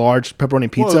 $5 for a large pepperoni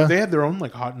pizza. Well, they had their own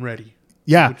like hot and ready.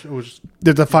 Yeah, Which was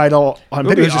there's a $5 on It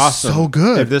would video. be It's just awesome so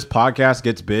good. if this podcast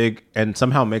gets big and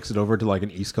somehow makes it over to like an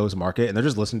East Coast market, and they're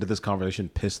just listening to this conversation,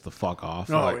 pissed the fuck off.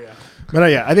 Like, yeah. But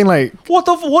yeah, I think like What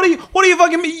the? What are you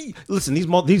fucking me? Listen, these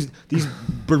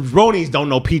jabronis don't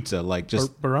know pizza. Like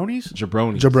just Baronis?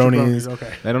 jabronis. jabronis.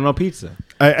 Okay. They don't know pizza.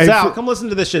 I Sal, feel- come listen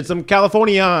to this shit. Some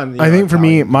Californian. I think for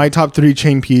me, my top 3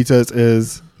 chain pizzas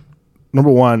is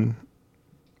number 1.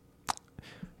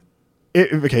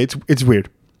 It's weird.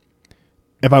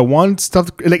 If I want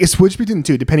stuffed, like it switches between the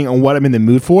two depending on what I'm in the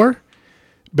mood for.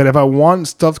 But if I want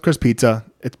stuffed crust pizza,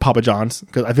 it's Papa John's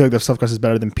because I feel like the stuffed crust is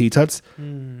better than Pizza Hut's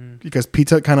because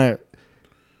Pizza Hut kind of.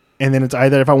 And then it's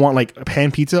either if I want like a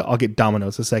pan pizza, I'll get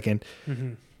Domino's a second.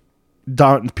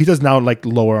 Pizza's now like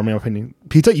lower in my opinion.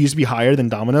 Pizza used to be higher than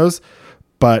Domino's,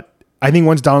 but I think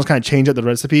once Domino's kind of changed up the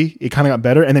recipe, it kind of got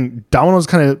better. And then Domino's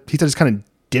pizza just kind of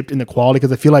dipped in the quality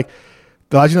because I feel like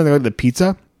the last time I got the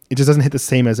pizza, it just doesn't hit the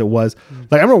same as it was.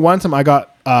 Like I remember one time I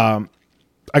got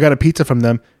a pizza from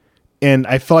them, and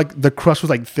I felt like the crust was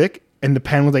like thick, and the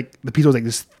pizza was like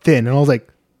this thin, and I was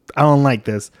like, I don't like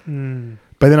this.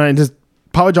 But then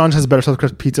Papa John's has a better stuffed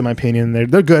crust pizza in my opinion.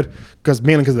 They're good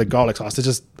mainly because of the garlic sauce. It's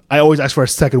just I always ask for a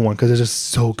second one because it's just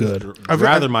so good. I'd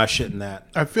rather my shit than that.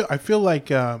 I feel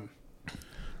like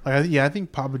I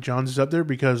think Papa John's is up there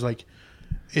because like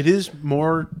it is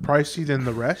more pricey than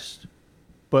the rest,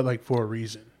 but like for a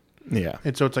reason. Yeah.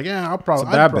 And so it's like, yeah, I'll It's probably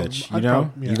a bad bitch. You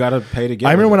know, you got to pay to get.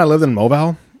 I remember when I lived in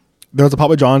Mobile, there was a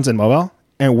Papa John's in Mobile,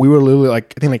 and we were literally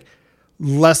like, I think like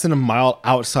less than a mile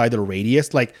outside the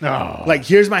radius. Like, like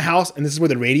here's my house, and this is where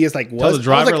the radius like was. Tell the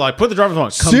driver, I was like, put the driver's on.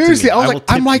 Come seriously, to me. I was will like,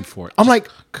 tip I'm you like, for it. I'm like,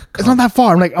 it's not that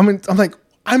far. I'm like,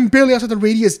 I'm barely outside the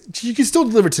radius. You can still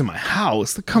deliver to my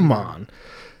house. Like, come on.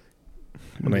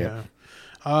 But Yeah.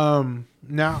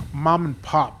 Now, mom and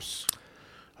pops.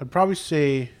 I'd probably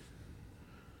say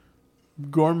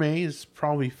gourmet is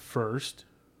probably first.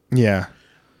 Yeah.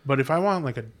 But if I want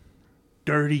like a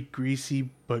dirty, greasy,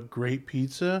 but great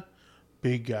pizza,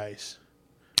 Big Guys.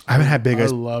 I haven't had Big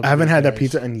Guys. love I haven't Big had that Guys.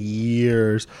 pizza in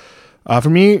years. For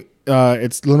me,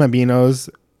 it's Little Bambino's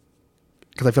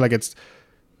because I feel like it's.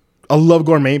 I love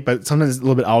gourmet, but sometimes it's a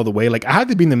little bit out of the way. Like I have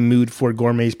to be in the mood for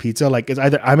gourmet's pizza. Like it's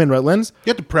either I'm in Redlands.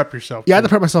 You have to prep yourself. Yeah, I have to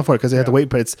prep myself for it because I have to wait.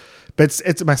 But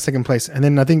it's my second place. And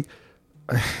then I think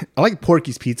I like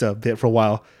Porky's pizza a bit for a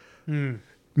while. Mainly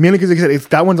because like I said, it's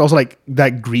that one's also like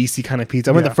that greasy kind of pizza.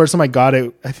 I remember the first time I got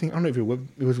it, I don't know if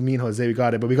it was me and Jose we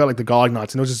got it, but we got like the garlic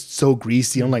knots and it was just so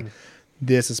greasy. I'm like,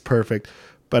 this is perfect.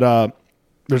 But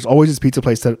there's always this pizza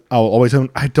place that I'll always I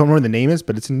don't remember the name is,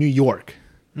 but it's in New York.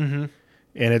 Mm-hmm.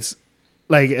 And it's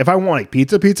like if I want like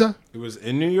pizza, It was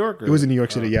in New York? Or? it was in New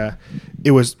York City. Yeah,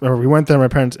 it was. We went there, my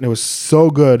parents, and it was so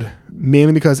good.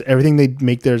 Mainly because everything they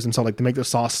make theirs themselves. Like they make their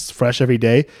sauce fresh every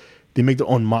day. They make their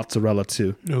own mozzarella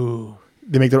too. Ooh.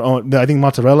 They make their own. I think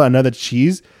mozzarella, another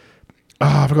cheese.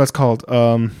 I forgot what it's called.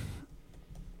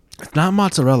 It's not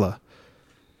mozzarella.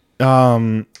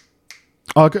 Oh,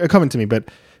 it's coming to me, but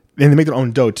and they make their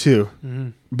own dough too. Mm-hmm.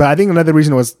 But I think another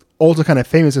reason it was also kind of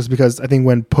famous is because I think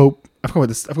when Pope, I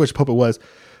forgot which Pope it was,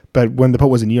 but when the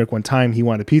Pope was in New York one time, he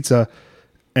wanted a pizza,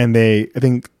 and I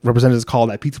think representatives called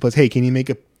that pizza place, hey, can you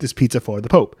make this pizza for the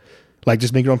Pope? Like,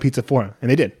 just make your own pizza for him. And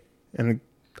they did. And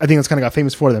I think it's kind of got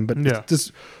famous for them, but it's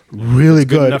just really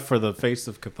good good. enough for the face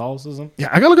of Catholicism. Yeah,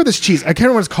 I gotta look at this cheese. I can't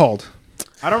remember what it's called.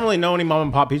 I don't really know any mom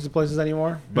and pop pizza places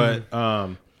anymore, but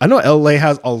I know LA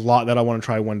has a lot that I want to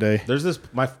try one day. there's this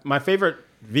my favorite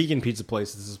vegan pizza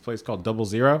place is this place called Double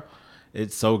Zero.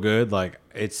 It's so good. Like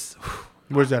it's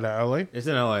Where's that at, LA? it's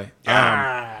in LA.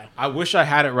 I wish I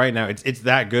had it right now. It's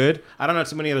that good. I don't know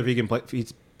too many other vegan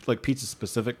pizza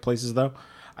specific places though.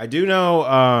 I do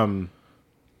know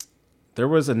there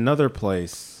was another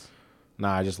place.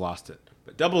 Nah, I just lost it.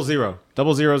 But Double Zero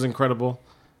is incredible.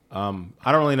 I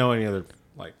don't really know any other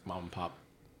like mom and pop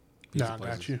pizza Nah,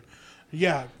 places. got you.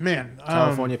 Yeah, man.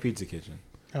 California Pizza Kitchen.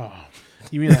 Oh,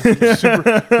 you mean that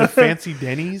the fancy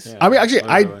Denny's? Yeah. I mean, actually,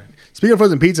 Whatever. speaking of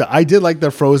frozen pizza, I did like the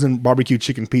frozen barbecue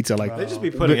chicken pizza. Like They just be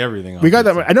putting everything on. we got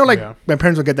pizza. that. I know, like Yeah. my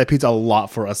parents would get that pizza a lot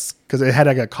for us because it had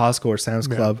like a Costco or Sam's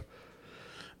Club.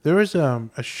 There was a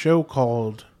show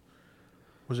called,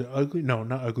 was it Ugly? No,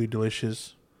 not Ugly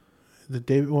Delicious.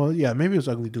 Maybe it was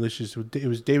Ugly Delicious. It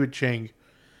was David Chang,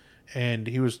 and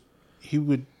he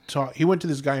would talk. He went to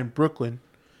this guy in Brooklyn,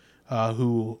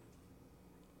 who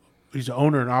he's the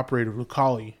owner and operator of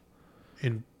Lucali,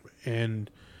 and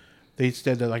they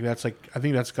said that like that's like I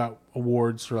think that's got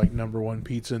awards for like #1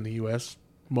 pizza in the U.S.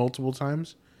 multiple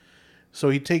times. So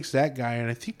he takes that guy, and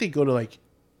I think they go to like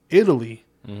Italy,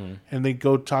 and they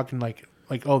go talking like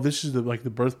oh, this is the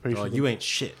birthplace. Oh, of you ain't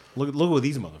shit. Look what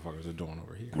these motherfuckers are doing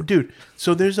over here. dude.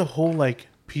 So there's a whole like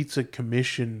pizza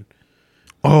commission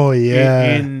Oh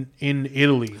yeah. in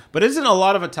Italy. But isn't a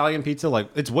lot of Italian pizza like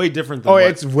it's way different than Oh, what-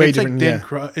 it's way It's different. like thin yeah.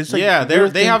 crust. It's like yeah, real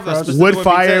they thin have a crust. specific Wood way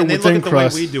fire pizza, and they with look thin at the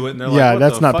crust. way we do it, and they're Yeah, like, what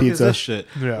that's the not fuck pizza. Is this shit?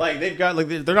 Yeah. Like they've got like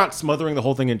they're not smothering the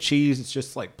whole thing in cheese. It's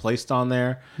just like placed on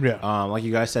there. Yeah. Like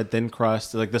you guys said, thin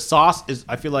crust. Like the sauce is.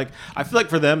 I feel like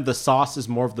for them the sauce is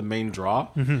more of the main draw,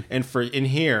 and for in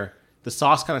here the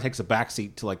sauce kind of takes a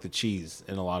backseat to like the cheese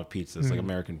in a lot of pizzas, like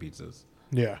American pizzas.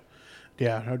 Yeah,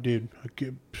 no, dude.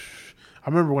 I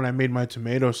remember when I made my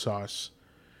tomato sauce.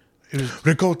 It was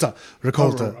Ricotta.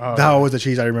 Oh, That was the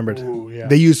cheese I remembered. Ooh, yeah.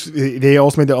 They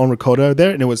also made their own ricotta there,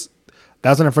 and that was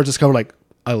when I first discovered like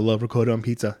I love ricotta on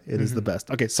pizza. It is the best.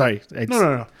 Okay, sorry.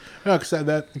 no, because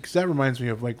that reminds me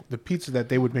of like the pizza that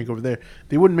they would make over there.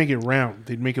 They wouldn't make it round.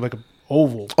 They'd make it like an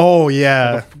oval, Oh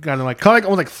yeah, kind of like kind of like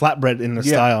almost like flatbread in the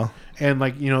style. And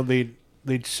like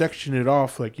they'd section it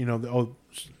off like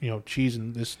cheese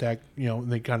and this stack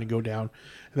and they kind of go down,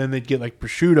 and then they'd get like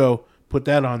prosciutto, put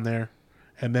that on there,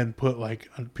 and then put like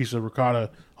a piece of ricotta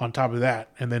on top of that,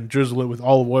 and then drizzle it with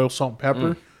olive oil, salt, and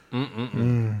pepper.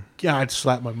 Yeah, I'd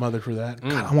slap my mother for that.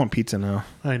 God, I want pizza now.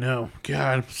 I know.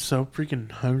 God, I'm so freaking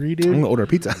hungry, I'm dude. gonna order a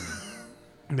pizza.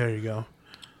 There you go.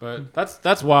 But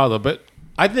that's wild though. But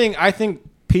I think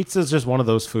pizza's just one of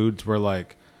those foods where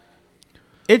like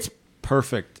it's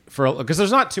perfect for because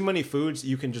there's not too many foods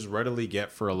you can just readily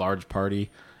get for a large party,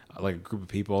 like a group of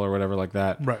people or whatever like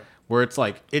that. Right. Where it's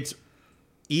like it's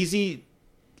easy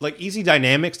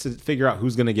dynamics to figure out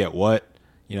who's gonna get what,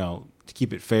 to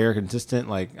keep it fair, consistent.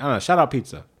 Like I don't know. Shout out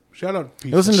pizza. Shout out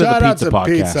pizza. Listen to Shout the out pizza to podcast.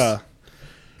 pizza.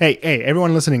 Hey,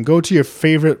 everyone listening, go to your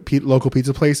favorite local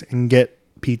pizza place and get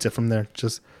pizza from there.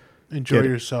 Just Enjoy get it.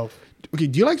 yourself. Okay,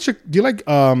 do you like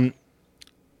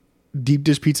deep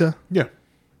dish pizza? Yeah.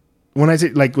 When I say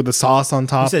like with the sauce on He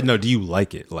top, said, "No, do you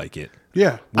like it? Like it?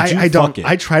 Yeah. Would you I don't. fuck it?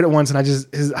 I tried it once and I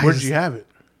Where did you have it?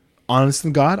 honest to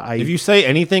God, If you say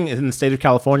anything in the state of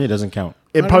California, it doesn't count."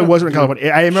 it I probably don't wasn't in know.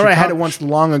 California. I remember I had it Chicago- once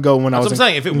long ago when I That's was what I'm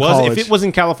saying. If in it was, college. if it was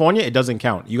in California, it doesn't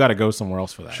count. You got to go somewhere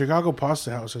else for that. Chicago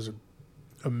Pasta House has an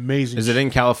amazing. Is it in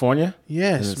California?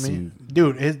 Yes, It's man.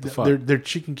 Dude, fuck? their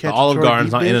chicken The cacciatore. Olive Garden's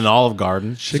deep not in dish. an Olive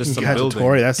Garden. It's chicken just some building.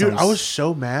 cacciatore. That Dude, sounds. I was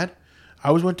so mad.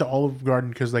 I went to Olive Garden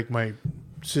because like my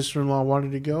sister-in-law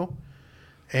wanted to go,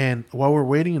 and while we're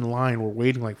waiting in line, we're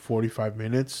waiting like 45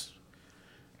 minutes.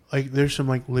 Like there's some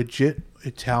like legit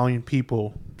Italian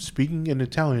people speaking in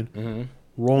Italian,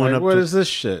 rolling Like, up. what to, is this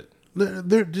shit?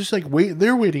 They're just like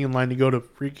they're waiting in line to go to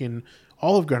freaking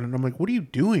Olive Garden. And I'm like, what are you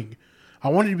doing? I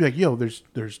wanted to be like, yo, there's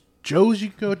Joe's you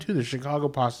can go to, the Chicago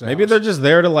Pasta. Maybe House. they're just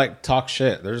there to like talk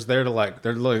shit. They're just there to like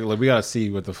they're like we gotta see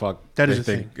what the fuck that they is a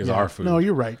think thing. is Yeah. our food. No,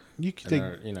 you're right. You could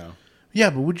And think, they're, yeah,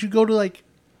 but would you go to like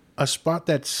a spot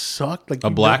that sucked, like a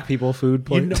you black know- people food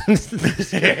You place.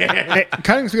 know, Hey,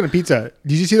 kind of speaking of pizza,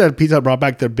 did you see that Pizza Hut brought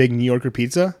back their big New Yorker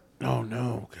pizza? oh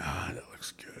no, God, that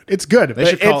looks good. It's good. They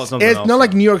should but call it it's, something It's else, not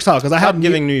like though. New York style because I Stop had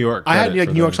giving New York I had credit like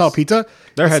for New York things. style pizza.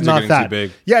 Their It's heads are not getting that too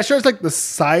big. Yeah, sure. It's like the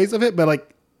size of it, but like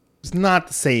it's not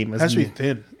the same. As It has to be New-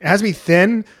 thin. It has to be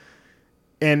thin,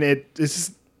 and it's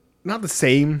just not the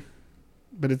same,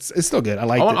 but it's still good. I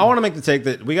like I it. want to make the take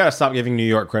that we gotta stop giving New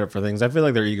York credit for things. I feel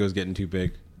like their ego's getting too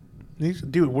big.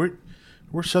 Dude,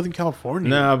 we're Southern California.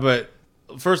 No, but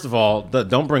first of all,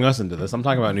 don't bring us into this. I'm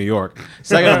talking about New York.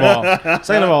 Second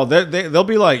of all, they'll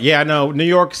be like, yeah, no, New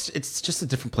York's it's just a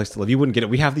different place to live. You wouldn't get it.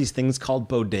 We have these things called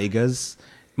bodegas.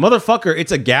 Motherfucker,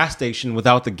 it's a gas station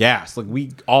without the gas. Like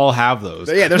we all have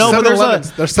those. Yeah, there's no, but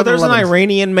 7-Elevens. There's but there's an 7-Elevens.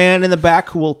 Iranian man in the back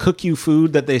who will cook you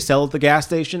food that they sell at the gas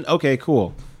station. Okay,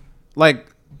 cool. Like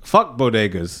fuck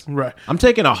bodegas. Right. I'm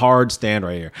taking a hard stand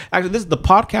right here. Actually, the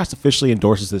podcast officially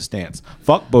endorses this stance.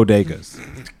 Fuck bodegas.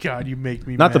 God, you make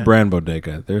me Not the mad. brand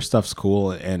bodega. Their stuff's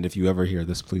cool, and if you ever hear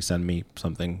this, please send me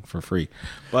something for free.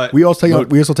 But we also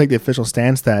take the official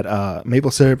stance that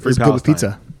maple syrup Free is good with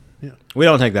Palestine. pizza. we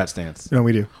don't take that stance. No,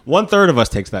 we do. 1/3 of us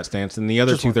takes that stance, and the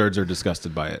other Just one. 2/3 are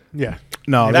disgusted by it. Yeah.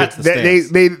 No, That's the they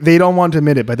stance. they don't want to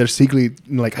admit it, but they're secretly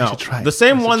like, I No, should try it. the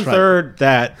same I should try it. 1/3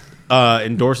 that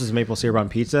endorses maple syrup on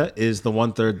pizza is the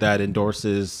 1/3 that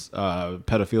endorses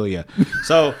pedophilia.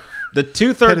 So the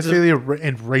 2/3 of, Pedophilia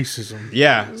and racism.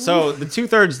 yeah. So the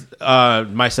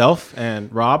 2/3 myself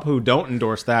and Rob who don't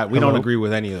endorse that, we don't Hello? agree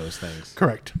with any of those things.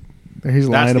 Correct. He's That's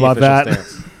lying the about official that.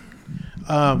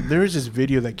 stance. There was this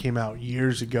video that came out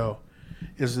years ago.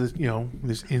 Is this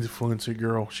this influencer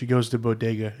girl? She goes to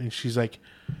bodega and she's like,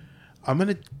 "I'm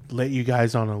gonna let you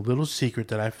guys on a little secret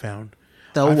that I found."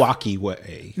 The Wacky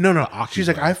way. No. The Aki She's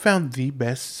like, way. "I found the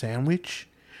best sandwich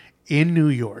in New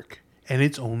York, and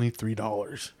it's only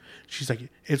 $3." She's like,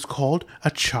 "It's called a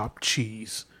chopped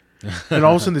cheese." And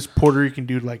all of a sudden, this Puerto Rican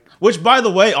dude like, Which, by the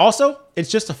way, also, it's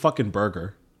just a fucking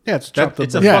burger. "Yeah, it's chopped up."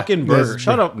 It's a Yeah. fucking burger. Yes.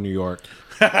 Shut up, New York.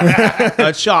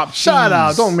 A chopped Shut cheese.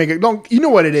 up! Don't make it. Don't. You know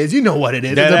what it is. You know what it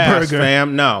is. Dead it's a ass, burger.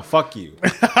 fam. No, fuck you.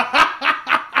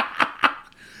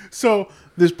 So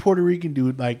this Puerto Rican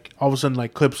dude like all of a sudden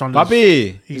like clips on.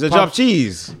 Papi, he it's a pops- chopped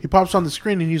cheese. He pops on the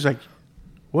screen and he's like,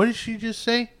 "What did she just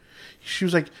say?" She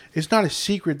was like, "It's not a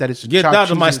secret that it's a Get chopped out of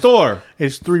cheese my and store.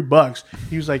 It's $3."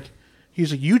 He was like,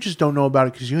 "You just don't know about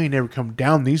it because you ain't never come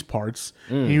down these parts."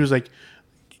 And he was like,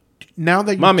 "Now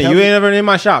that you Mommy, tell you me- ain't ever in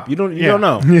my shop. You don't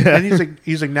know. And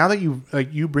he's like, now that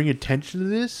you bring attention to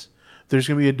this, there's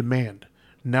gonna be a demand.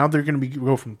 Now they're gonna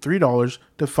go from $3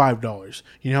 to $5.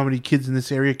 You know how many kids in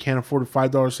this area can't afford a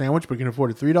 $5 sandwich but can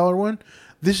afford a $3 one?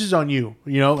 This is on you.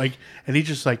 And he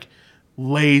just like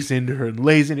lays into her and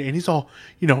and he's all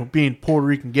being Puerto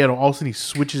Rican ghetto. All of a sudden he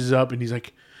switches up and he's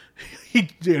like.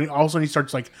 And all of a sudden he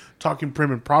starts like talking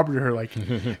prim and proper to her like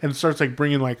and starts like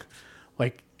bringing like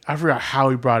I forgot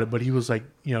how he brought it, but he was like,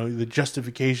 the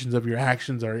justifications of your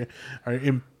actions are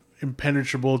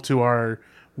impenetrable to our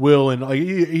will, and like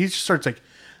he just starts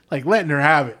like letting her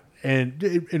have it, and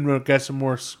in a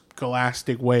more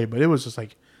scholastic way. But it was just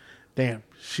like, damn,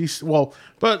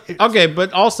 But okay,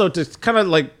 but also to kind of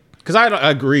like, because I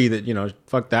agree that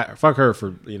fuck her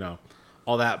for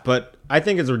all that. But I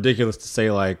think it's ridiculous to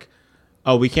say like,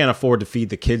 oh, we can't afford to feed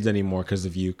the kids anymore because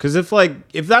of you. Because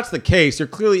if that's the case, you're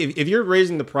clearly if you're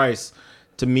raising the price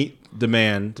to meet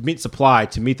demand, to meet supply,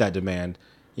 to meet that demand.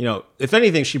 You know, if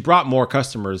anything, she brought more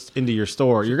customers into your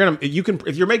store.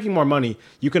 If you're making more money,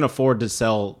 you can afford to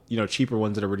sell, cheaper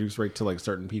ones at a reduced rate to like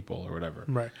certain people or whatever.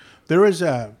 Right. There is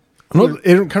a. It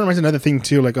kind of reminds me of another thing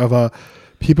too, like of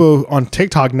people on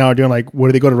TikTok now are doing like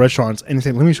where they go to restaurants and they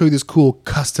say, "Let me show you this cool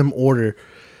custom order,"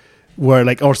 where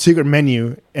like our secret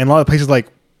menu, and a lot of places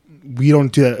like we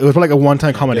don't do that. It was like a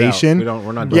one-time accommodation.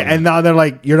 We're not doing that. And now they're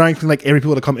like, you're not even like every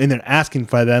people to come in there asking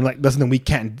for that. And like that's something we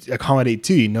can't accommodate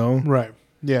to, Right.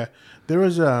 Yeah. There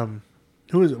was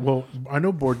who is it? Well, I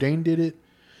know Bourdain did it,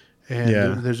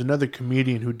 and there's another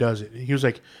comedian who does it. He was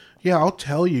like, "Yeah, I'll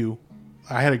tell you,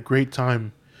 I had a great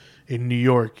time in New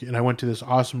York, and I went to this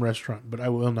awesome restaurant, but I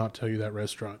will not tell you that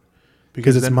restaurant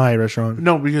because it's my restaurant."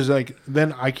 No, because like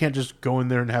then I can't just go in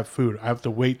there and have food. I have to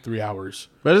wait 3 hours.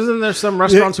 But isn't there some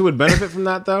restaurants who would benefit from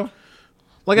that though?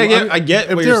 Like I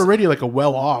get if they're already like a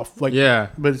well off, like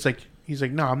but it's like he's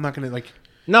like, no, I'm not gonna like.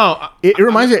 No, it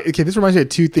reminds me. Okay, this reminds me of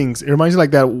two things. It reminds me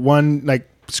like that one like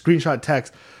screenshot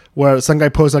text where some guy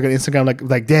posts like on Instagram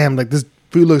like damn, like this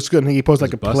food looks good, and he posts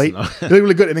like a plate, it looked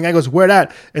really good, and the guy goes, "Where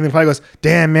that?" And then probably goes,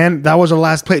 "Damn man, that was our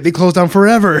last plate. They closed down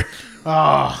forever."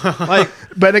 Oh,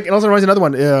 but like, it also reminds me of another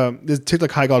one. This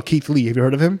TikTok guy called Keith Lee. Have you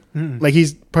heard of him? Mm-mm. Like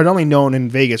he's predominantly known in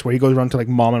Vegas, where he goes around to like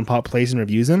mom and pop places and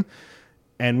reviews them.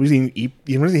 And recently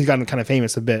he's gotten kind of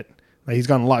famous a bit. Like he's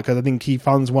gotten a lot because I think he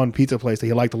found this one pizza place that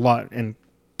he liked a lot, and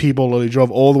people literally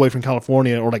drove all the way from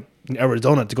California or like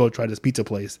Arizona to go try this pizza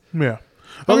place. Yeah,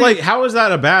 but like, how is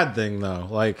that a bad thing though?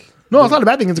 Like, no, it's not a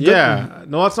bad thing. It's a good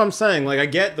thing. No, that's what I'm saying. Like, I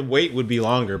get the wait would be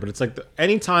longer, but it's like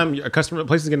anytime a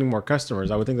place is getting more customers,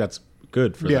 I would think that's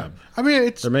good for them. I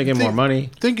mean, they're making more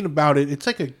money. Thinking about it, it's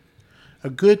like a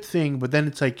good thing, but then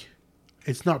it's like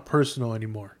it's not personal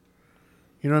anymore.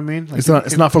 You know what I mean? Like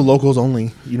it's not for locals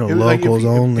only. Locals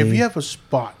only. If you have a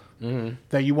spot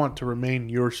that you want to remain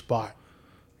your spot,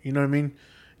 you know what I mean?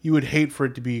 You would hate for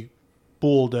it to be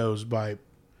bulldozed by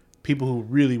people who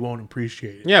really won't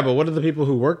appreciate it. Yeah, but what do the people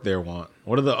who work there want?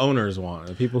 What do the owners want?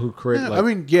 The people who created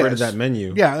that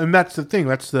menu. Yeah, and that's the thing.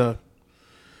 That's the,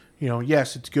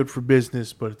 yes, it's good for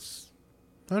business, but it's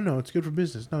good for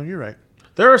business. No, you're right.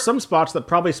 There are some spots that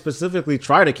probably specifically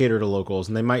try to cater to locals,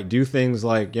 and they might do things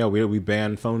like, we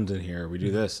ban phones in here. We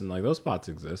do this, and like those spots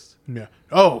exist. Yeah.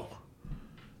 Oh.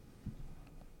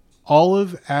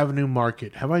 Olive Avenue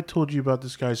Market. Have I told you about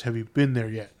this, guys? Have you been there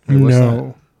yet? Hey,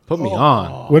 no. Put me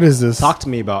on. What is this? Talk to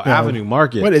me about Avenue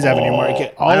Market. What is Avenue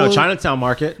Market? I know Chinatown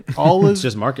Market. It's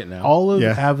just Market now. Olive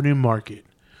Avenue Market.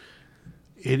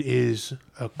 It is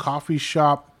a coffee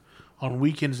shop. On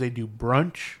weekends they do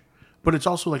brunch, but it's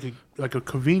also like a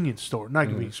convenience store, not a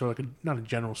convenience store, not a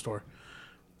general store.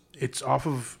 It's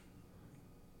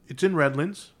in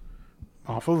Redlands,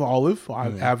 off of Olive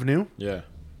Avenue. Yeah.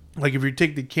 Like if you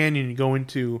take the canyon and go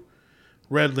into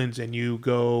Redlands and you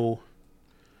go,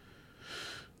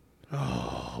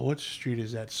 what street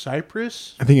is that?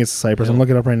 Cypress? I think it's Cypress. I'm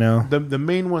looking it up right now. The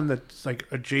main one that's like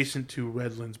adjacent to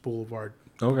Redlands Boulevard.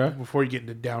 Okay. Before you get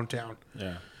into downtown.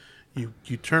 Yeah.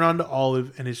 You turn onto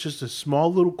Olive and it's just a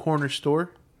small little corner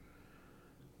store.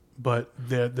 But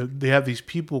they have these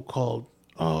people called,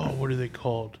 what are they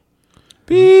called?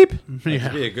 Beep.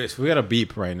 Yeah. We got a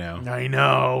beep right now. I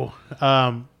know.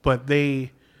 But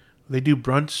they do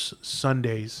brunch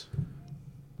Sundays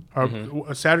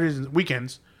or Saturdays and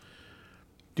weekends.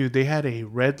 Dude, they had a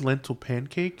red lentil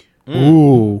pancake.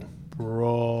 Ooh,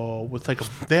 bro, with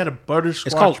they had a butterscotch.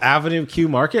 It's called Avenue Q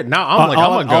Market. Now I'm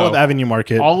gonna go. Olive Avenue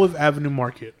Market. Olive Avenue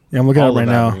Market. Yeah, I'm looking at it right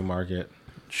now. Avenue Market.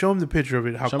 Show him the picture of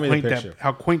it. How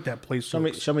quaint that place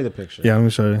looks. Show me the picture. Yeah, let me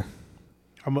show you.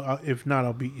 If not,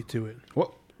 I'll beat you to it.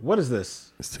 What is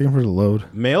this? It's taking for the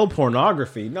load. Male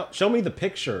pornography. No, show me the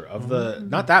picture of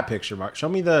not that picture, Mark. Show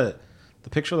me the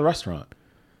picture of the restaurant.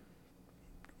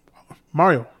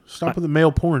 Mario, stop with the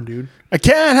male porn, dude. I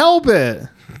can't help it.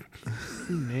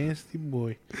 Nasty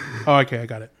boy. Oh, okay, I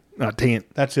got it. Oh, dang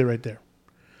it. That's it right there.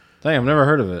 Dang, I've never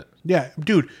heard of it. Yeah,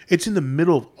 dude, it's in the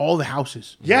middle of all the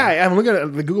houses. Yeah, I'm looking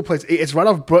at the Google Place. It's right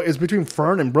off. It's between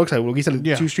Fern and Brookside. We said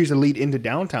two streets that lead into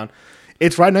downtown.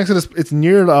 It's right next to this. It's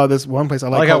near this one place I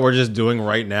like. How we're just doing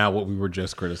right now what we were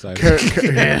just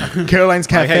criticizing. Caroline's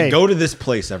Cafe. Hey, go to this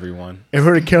place, everyone. Have you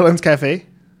heard of Caroline's Cafe?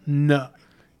 No,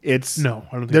 I don't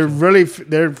think they're so. Really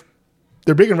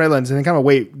they're big in Redlands, and they kind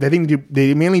of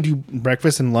they mainly do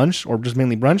breakfast and lunch, or just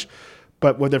mainly brunch.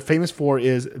 But what they're famous for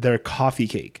is their coffee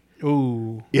cake.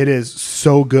 Ooh, it is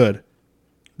so good.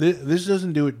 This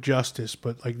doesn't do it justice,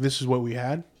 but this is what we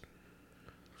had.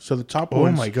 So the top Oh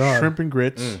one's my God. shrimp and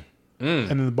grits, and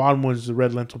then the bottom one is the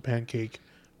red lentil pancake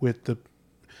with the.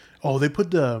 Oh, they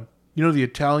put the the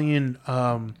Italian.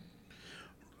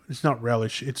 It's not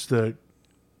relish. It's the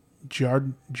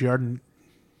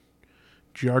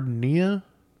giardiniera.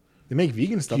 They make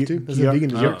vegan stuff too. There's yeah. a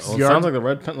vegan Well, dessert. it sounds like the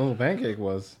red little pancake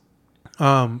was.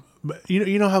 But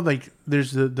you know how like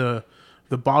there's the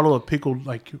bottle of pickled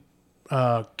like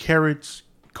carrots,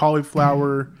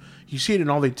 cauliflower. You see it in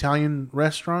all the Italian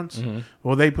restaurants.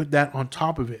 Well, they put that on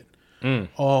top of it.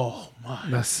 Oh my!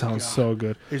 That sounds so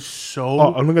good. It's so.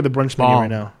 Oh, I'm looking at the brunch menu bomb. right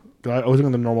now. I was looking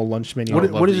at the normal lunch menu.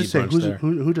 What love does to it eat say? brunch there.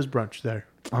 Who does brunch there?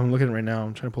 I'm looking at it right now.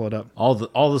 I'm trying to pull it up. All the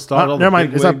stuff. all the Never mind.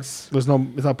 big It's not. wigs. There's no.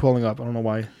 It's not pulling up. I don't know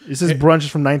why. It says brunch is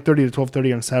from 9:30 to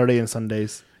 12:30 on Saturday and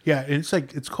Sundays. Yeah, and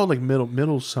it's called like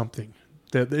middle something.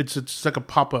 That it's like a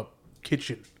pop up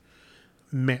kitchen,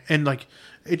 man, and like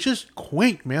it's just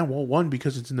quaint, man. Well, one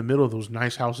because it's in the middle of those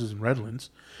nice houses in Redlands,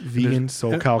 Vegan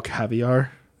SoCal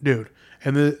caviar. dude,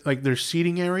 and the like their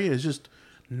seating area is just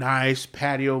nice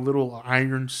patio, little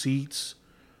iron seats.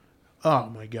 Oh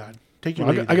my god, take your.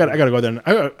 Well, I got to go there.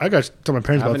 I got to tell my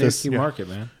parents about Avenue this. Q Market,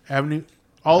 man. Avenue,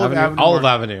 Olive Avenue, Olive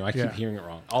Market. Avenue. I keep Yeah. hearing it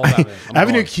wrong. Olive Avenue. I'm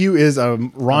Avenue going. Q is a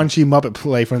raunchy Muppet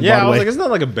play from Yeah, I was Broadway. like, isn't that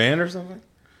like a band or something?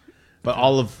 But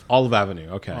Olive Avenue.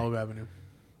 Okay. Olive Avenue.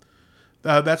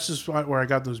 That's just where I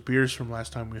got those beers from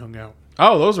last time we hung out.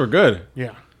 Oh, those were good.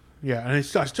 Yeah, and I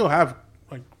still have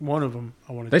like one of them.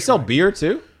 I want to. They sell beer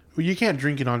too. Well, you can't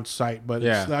drink it on site, but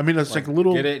Yeah. it's like a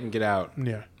little. Get it and get out.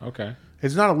 Yeah, Okay.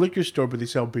 it's not a liquor store, but they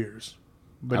sell beers,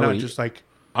 but I not would just like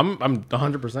I'm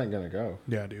 100% gonna go.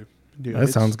 yeah, dude. That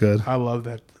it's- sounds good. I love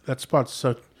that. That spot's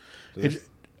such.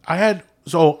 I had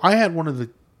one of the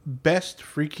best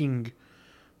freaking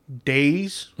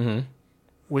days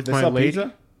with They my sell lady.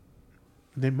 pizza.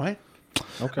 They might.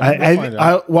 Okay. we'll find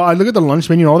out. I look at the lunch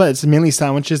menu and all that. It's mainly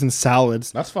sandwiches and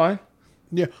salads. That's fine.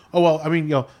 Yeah. Oh well, I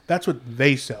mean, that's what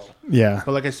they sell. Yeah.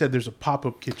 But like I said, there's a pop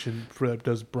up kitchen that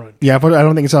does brunch. Yeah, but I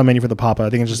don't think it's on the menu for the pop-up. I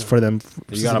think it's just for them.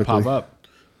 You gotta pop up.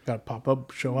 Got to pop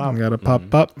up, show out. You gotta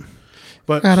pop up.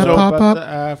 But Gotta so pop up. The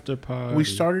after party. we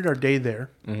started our day there.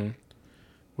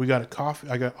 We got a coffee.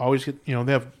 Always get they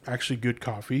have actually good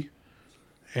coffee,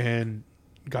 and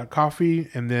got coffee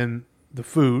and then the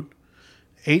food.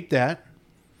 Ate that,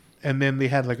 and then they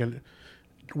had like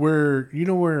where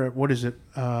what is it?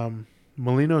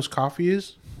 Molino's Coffee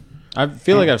is. I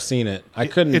feel like I've seen it. I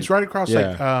couldn't. It's right across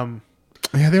like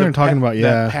Yeah, they were talking about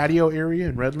that patio area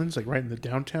in Redlands, like right in the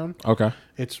downtown. Okay.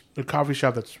 It's a coffee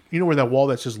shop that's where that wall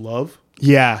that says love.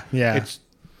 Yeah. It's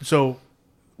so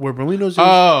where Molino's is.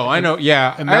 Oh, I know.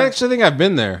 Yeah. and I that- actually think I've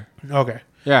been there. Okay.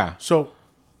 Yeah. So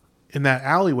in that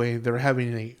alleyway, they're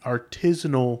having a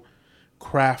artisanal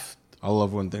craft. I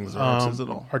love when things are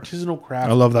artisanal. Artisanal craft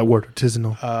I love that word,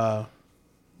 artisanal.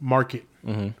 market.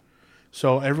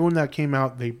 So everyone that came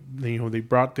out, they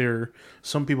brought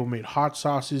some people made hot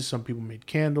sauces, some people made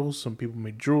candles, some people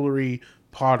made jewelry,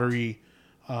 pottery,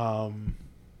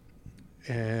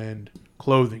 and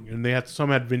clothing, and some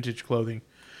had vintage clothing,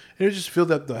 and it just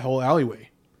filled up the whole alleyway,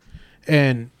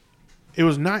 and it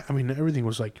was not. I mean, everything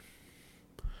was like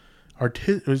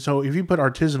So if you put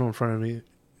artisanal in front of me,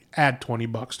 add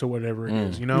 $20 to whatever it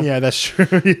is, Yeah, that's true.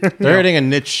 They're hitting a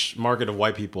niche market of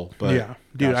white people. But Yeah,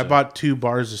 dude, I Gotcha. bought 2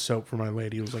 bars of soap for my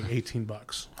lady. It was like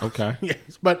 $18. Okay. Yes,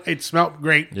 but it smelled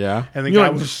great. Yeah. And the You're guy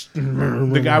like, was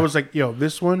the guy was like, "Yo,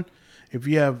 this one, if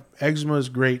you have eczema, is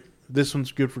great. This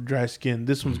one's good for dry skin.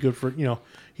 This one's good for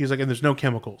He's like, and there's no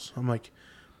chemicals. I'm like,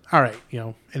 all right,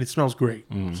 and it smells great.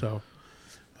 So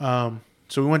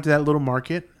we went to that little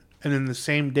market, and then the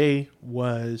same day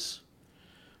was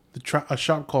a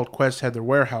shop called Quest had their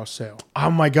warehouse sale. Oh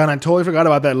my god, I totally forgot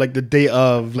about that. Like the day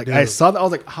of, like I Dude. saw that, I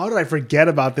was like, how did I forget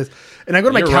about this? And I go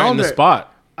to my You're right in calendar. the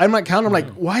spot. I'm like calendar. I'm like,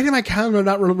 why did my calendar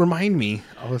not remind me?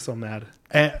 I was so mad.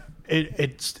 And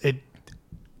it's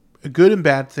a good and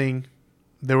bad thing.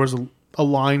 There was a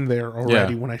line there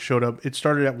already Yeah. when I showed up. It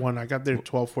started at 1. I got there at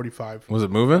 12:45. Was it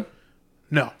moving?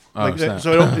 No, Oh, snap.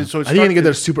 so it I started, didn't get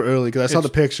there super early because I saw the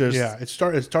it's- pictures. Yeah, it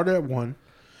started at 1.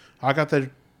 I got there at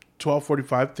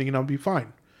 12:45, thinking I'll be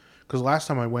fine. Because last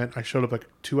time I went, I showed up like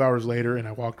 2 hours later and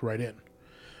I walked right in.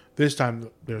 This time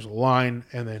there's a line,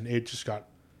 and then it just got.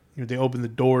 They opened the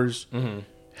doors,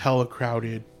 hella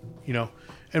crowded,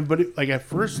 but at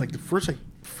first, the first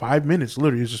 5 minutes,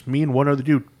 literally, it was just me and one other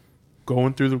dude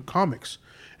going through the comics.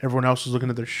 Everyone else was looking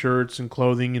at their shirts and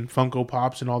clothing and Funko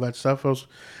Pops and all that stuff.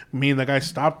 Me and the guy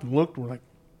stopped and looked. We're like,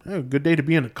 oh, good day to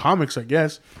be in the comics, I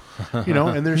guess.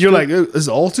 And there's You're like, this is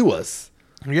all to us.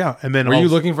 yeah. And then Were you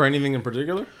also- looking for anything in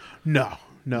particular? No.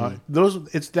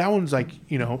 That one's like,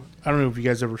 I don't know if you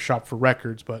guys ever shop for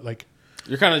records, but like,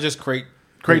 You're kind of just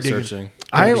Crate digging. searching.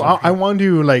 I want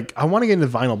to get into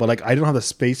vinyl, but like I don't have the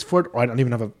space for it, or I don't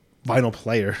even have a vinyl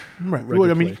player. Right. Record Well,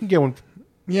 I mean, player. you can get one.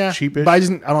 Yeah, Cheapish. but I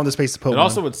don't have the space to put. It one.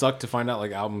 also would suck to find out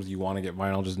like albums you want to get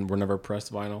vinyl just were never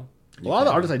pressed vinyl. a lot of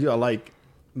the artists I do, I like.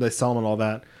 They sell them and all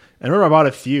that. And I remember I bought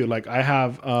a few. Like I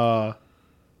have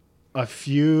a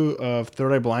few of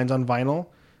Third Eye Blinds on vinyl.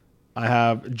 I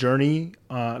have Journey,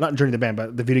 not Journey the band,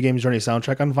 but the video game Journey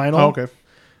soundtrack on vinyl. Oh, okay.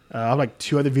 I have like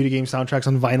 2 other video game soundtracks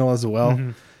on vinyl as well.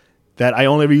 That I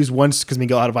only ever used once because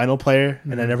Miguel had a vinyl player,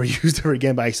 and I never used them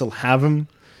again. But I still have them.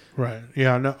 Right.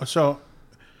 Yeah. No. So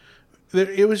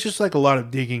it was just like a lot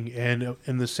of digging, and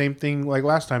the same thing like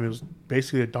last time. It was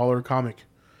basically $1 a comic,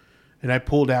 and I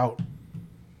pulled out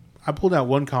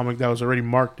one comic that was already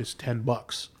marked as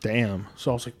 $10. Damn.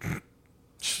 So I was like,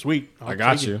 sweet. I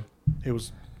got take you. It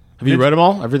was Have you read them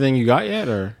all? Everything you got yet,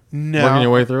 or no. working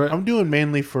your way through it? I'm doing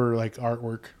mainly for like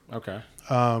artwork. Okay.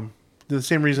 The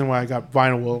same reason why I got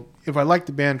vinyl. Well, if I like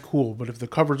the band, cool. But if the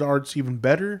cover's art's even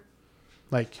better,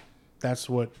 like that's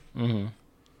what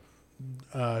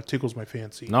tickles my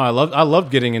fancy. No, I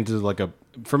loved getting into like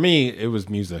for me it was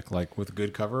music like with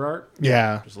good cover art.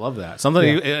 Yeah. Just love that.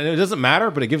 Something it doesn't matter,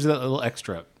 but it gives you that little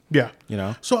extra. Yeah. You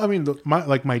know. So I mean,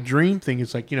 my dream thing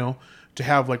is like to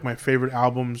have like my favorite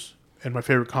albums and my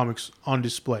favorite comics on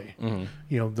display.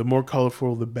 The more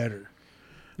colorful, the better.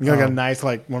 You got like a nice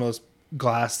like one of those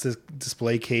glass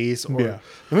display case. Or Yeah.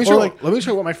 let me show like- let me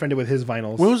show you what my friend did with his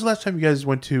vinyls. When was the last time you guys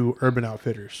went to Urban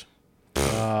Outfitters?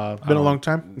 Been a long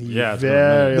time. Yeah, it's been a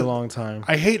very minute. long time.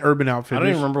 I hate Urban I Outfitters. don't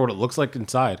even remember what it looks like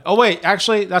inside. Oh wait,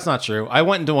 actually, that's not true. I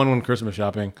went into one Christmas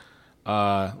shopping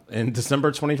in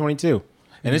December 2022,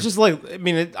 and it's just like I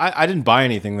mean, I didn't buy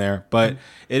anything there, but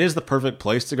it is the perfect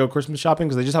place to go Christmas shopping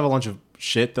because they just have a bunch of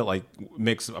shit that like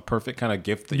makes a perfect kind of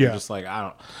gift that you're Yeah. just like I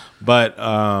don't. But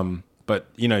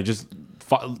just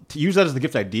to use that as the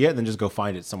gift idea, and then just go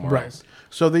find it somewhere Right. else.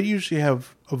 So they usually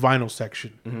have a vinyl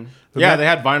section. Yeah, they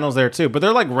had vinyls there too, but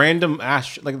they're like random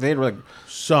ass. Like they had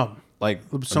Some. like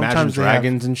Sometimes Imagine they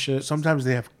Dragons have- and shit. Sometimes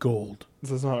they have gold.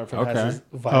 This is not my friend. Okay. Has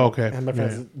his vinyl. Oh, okay. And my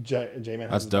friend's J-Man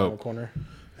That's has his dope. vinyl corner.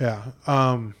 Yeah.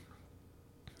 And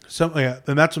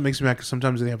that's what makes me mad because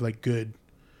sometimes they have like good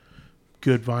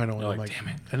vinyl. And like, I'm like, damn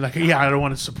it. And like, yeah, I don't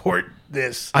want to support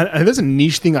this. And there's a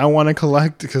niche thing I want to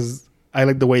collect because I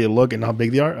like the way they look and how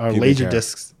big they are. Are Pubic laser hair.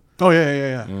 discs. Oh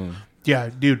yeah. Yeah,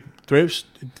 dude. Thrifts.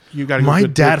 You got to. My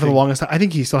dad for the longest time, I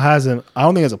think he still has an. I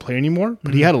don't think he has a player anymore,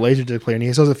 but he had a laser disc player, and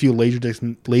he still has a few laser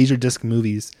disc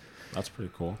movies. That's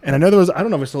pretty cool. And I know there was. I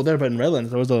don't know if it's still there, but in Redlands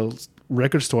there was a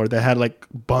record store that had like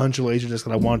a bunch of laser discs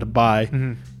that I wanted to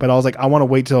buy, but I was like, I want to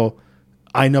wait till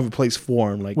I know the place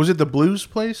for them. Like, Was it the Blues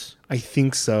place? I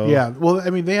think so. Yeah. Well, I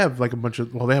mean, they have like a bunch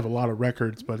of. Well, they have a lot of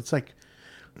records, but it's like,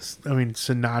 I mean,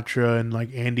 Sinatra and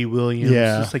like Andy Williams.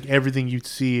 Yeah. Just like everything you'd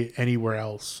see anywhere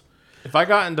else. If I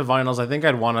got into vinyls, I think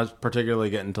I'd want to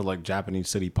particularly get into like Japanese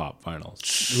city pop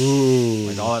vinyls. Ooh.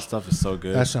 Like all that stuff is so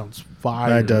good. That sounds fire.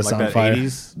 That does like sound that fire.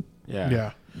 80s. Yeah.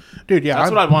 Yeah. Dude, yeah.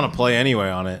 That's what I'd want to play anyway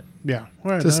on it. Yeah.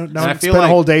 All right, Just now I I'm- feel spend a like-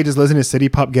 whole day just listening to city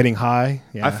pop, getting high.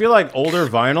 Yeah. I feel like older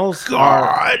vinyls are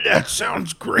God, that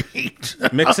sounds great.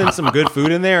 mixing some good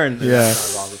food in there, and Yeah.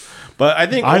 But I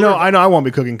think I know. older- I won't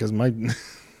be cooking because my.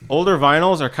 older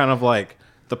vinyls are kind of like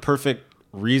the perfect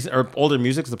reason, or older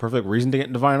music's the perfect reason to get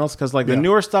into vinyls because like the Yeah.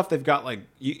 newer stuff they've got like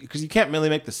because you can't really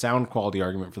make the sound quality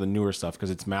argument for the newer stuff because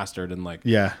it's mastered and like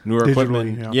Yeah. newer Digitally,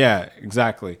 equipment. yeah. Yeah,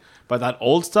 exactly. But that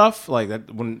old stuff like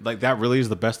that when like that really is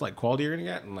the best like quality you're gonna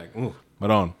get and like ooh,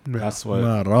 Maron. That's what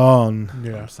Maron.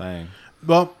 Yeah. I'm saying.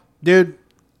 Well, dude.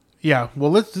 Yeah.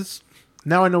 Well, let's.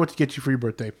 Now I know what to get you for your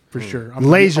birthday for sure.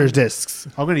 Laser discs.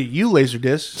 I'm gonna get you laser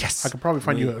discs. Yes. I can probably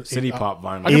find you a City pop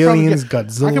vinyl. I can probably Aliens, get-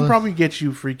 Godzilla. I can probably get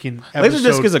you freaking. Laser disc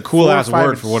episode is a cool 4, ass 5, word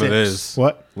and for what it 6. is.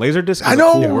 What? Laser disc is I a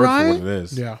know, cool word right? for what it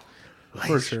is. Yeah.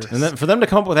 For sure. And then for them to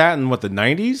come up with that in what the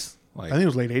 90s, I like think it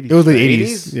was late 80s. It was the The 80s.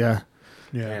 80s? Yeah.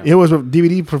 Yeah. It was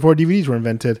DVD before DVDs were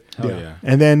invented. hell yeah. yeah.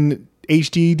 And then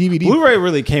HD DVD. Blu-ray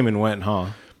really came and went, huh?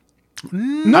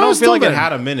 No, I don't it's feel still like there. it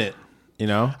had a minute. You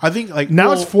know, I think like Now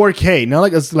well, it's 4K. Now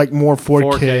like it's like more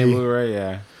 4K. 4K Blu-ray.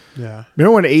 Yeah, Yeah.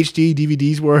 Remember when HD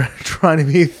DVDs were trying to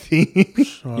be a thing?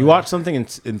 you watch something in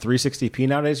 360p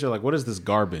nowadays, you're like, what is this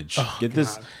garbage? get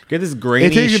this grainy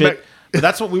It takes you shit. back- But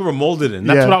that's what we were molded in.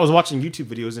 That's Yeah. what I was watching YouTube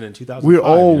videos in 2005. We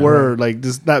all you know? were like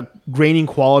this that graining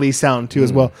quality sound too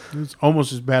as well. It's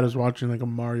almost as bad as watching like a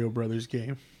Mario Brothers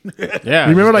game. Yeah,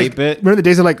 You remember just like 8-bit. remember the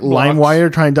days of like blocks.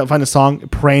 LimeWire trying to find a song,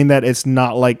 praying that it's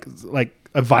not like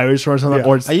a virus or something, Yeah.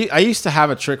 or it's, I used to have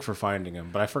a trick for finding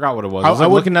them, but I forgot what it was. I- I was I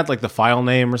like would- looking at like the file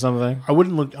name or something. I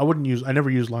never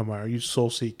used LimeWire. I used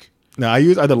SoulSeek. No, I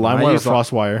use either LimeWire or use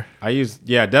FrostWire.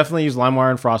 Definitely use LimeWire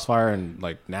and Frostfire and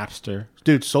like Napster.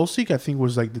 Dude, SoulSeek I think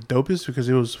was like the dopest because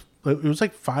it was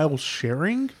like file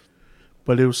sharing,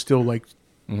 but it was still like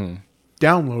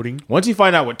downloading. Once you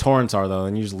find out what torrents are, though,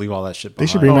 then you just leave all that shit They behind.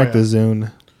 should bring Oh, back yeah. the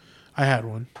Zune. I had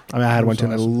one. I mean, I had one too,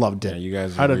 and I awesome. loved Yeah, it. you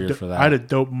guys I are had, weird for that. I had a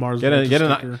dope Mars Get Volta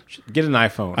an sticker. get an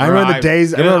iPhone. I Or remember the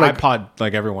days- I Get remember, an like- iPod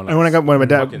like everyone else. And when I got when my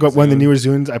dad Fucking got one of the Zune. newer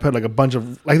Zunes, I put like a bunch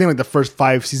of I think like the first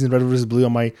 5 seasons of Red vs. Blue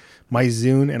on my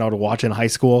Zune, and I would watch it in high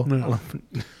school.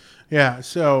 Yeah,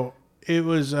 so it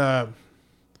was what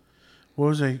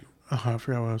was I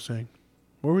forgot what I was saying.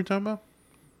 What were we talking about?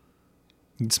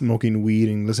 Smoking weed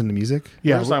and listening to music.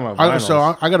 Yeah, just talking about so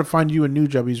vinyls. I got to find you a new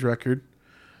Jubby's record.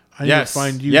 I need Yes. to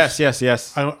find you. Yes.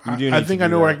 I I think I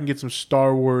know where I can get some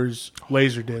Star Wars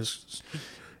laser discs.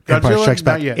 Empire Godzilla? Strikes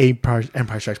Back. Not yet.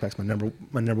 Empire Strikes Back is my number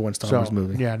one Star Wars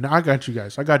movie. Yeah, no, I got you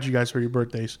guys. I got you guys for your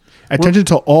birthdays. Attention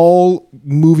to all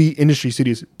movie industry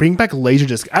studios. Bring back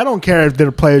Laserdisc. I don't care if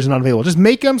their players are not available. Just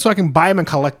make them so I can buy them and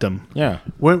collect them. Yeah.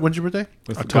 When's your birthday?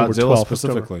 With October Godzilla 12th.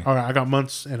 specifically. All right, I got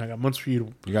months, and I got months for you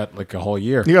to. You got like a whole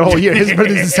year. You got a whole year. His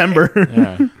birthday's December.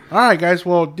 Yeah. All right, guys.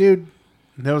 Well, dude,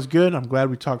 that was good. I'm glad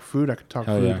we talked food. I could talk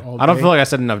Hell food yeah. all day. I don't feel like I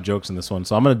said enough jokes in this one,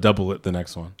 so I'm gonna double it the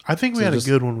next one. I think we So had just- a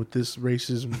good one with this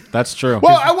racism. That's true.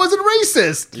 Well, I wasn't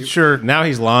racist. Sure. Now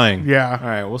he's lying. Yeah. All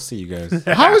right, we'll see you guys.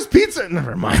 How is pizza?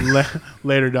 Never mind.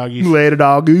 Later, doggies. Later,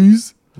 doggies.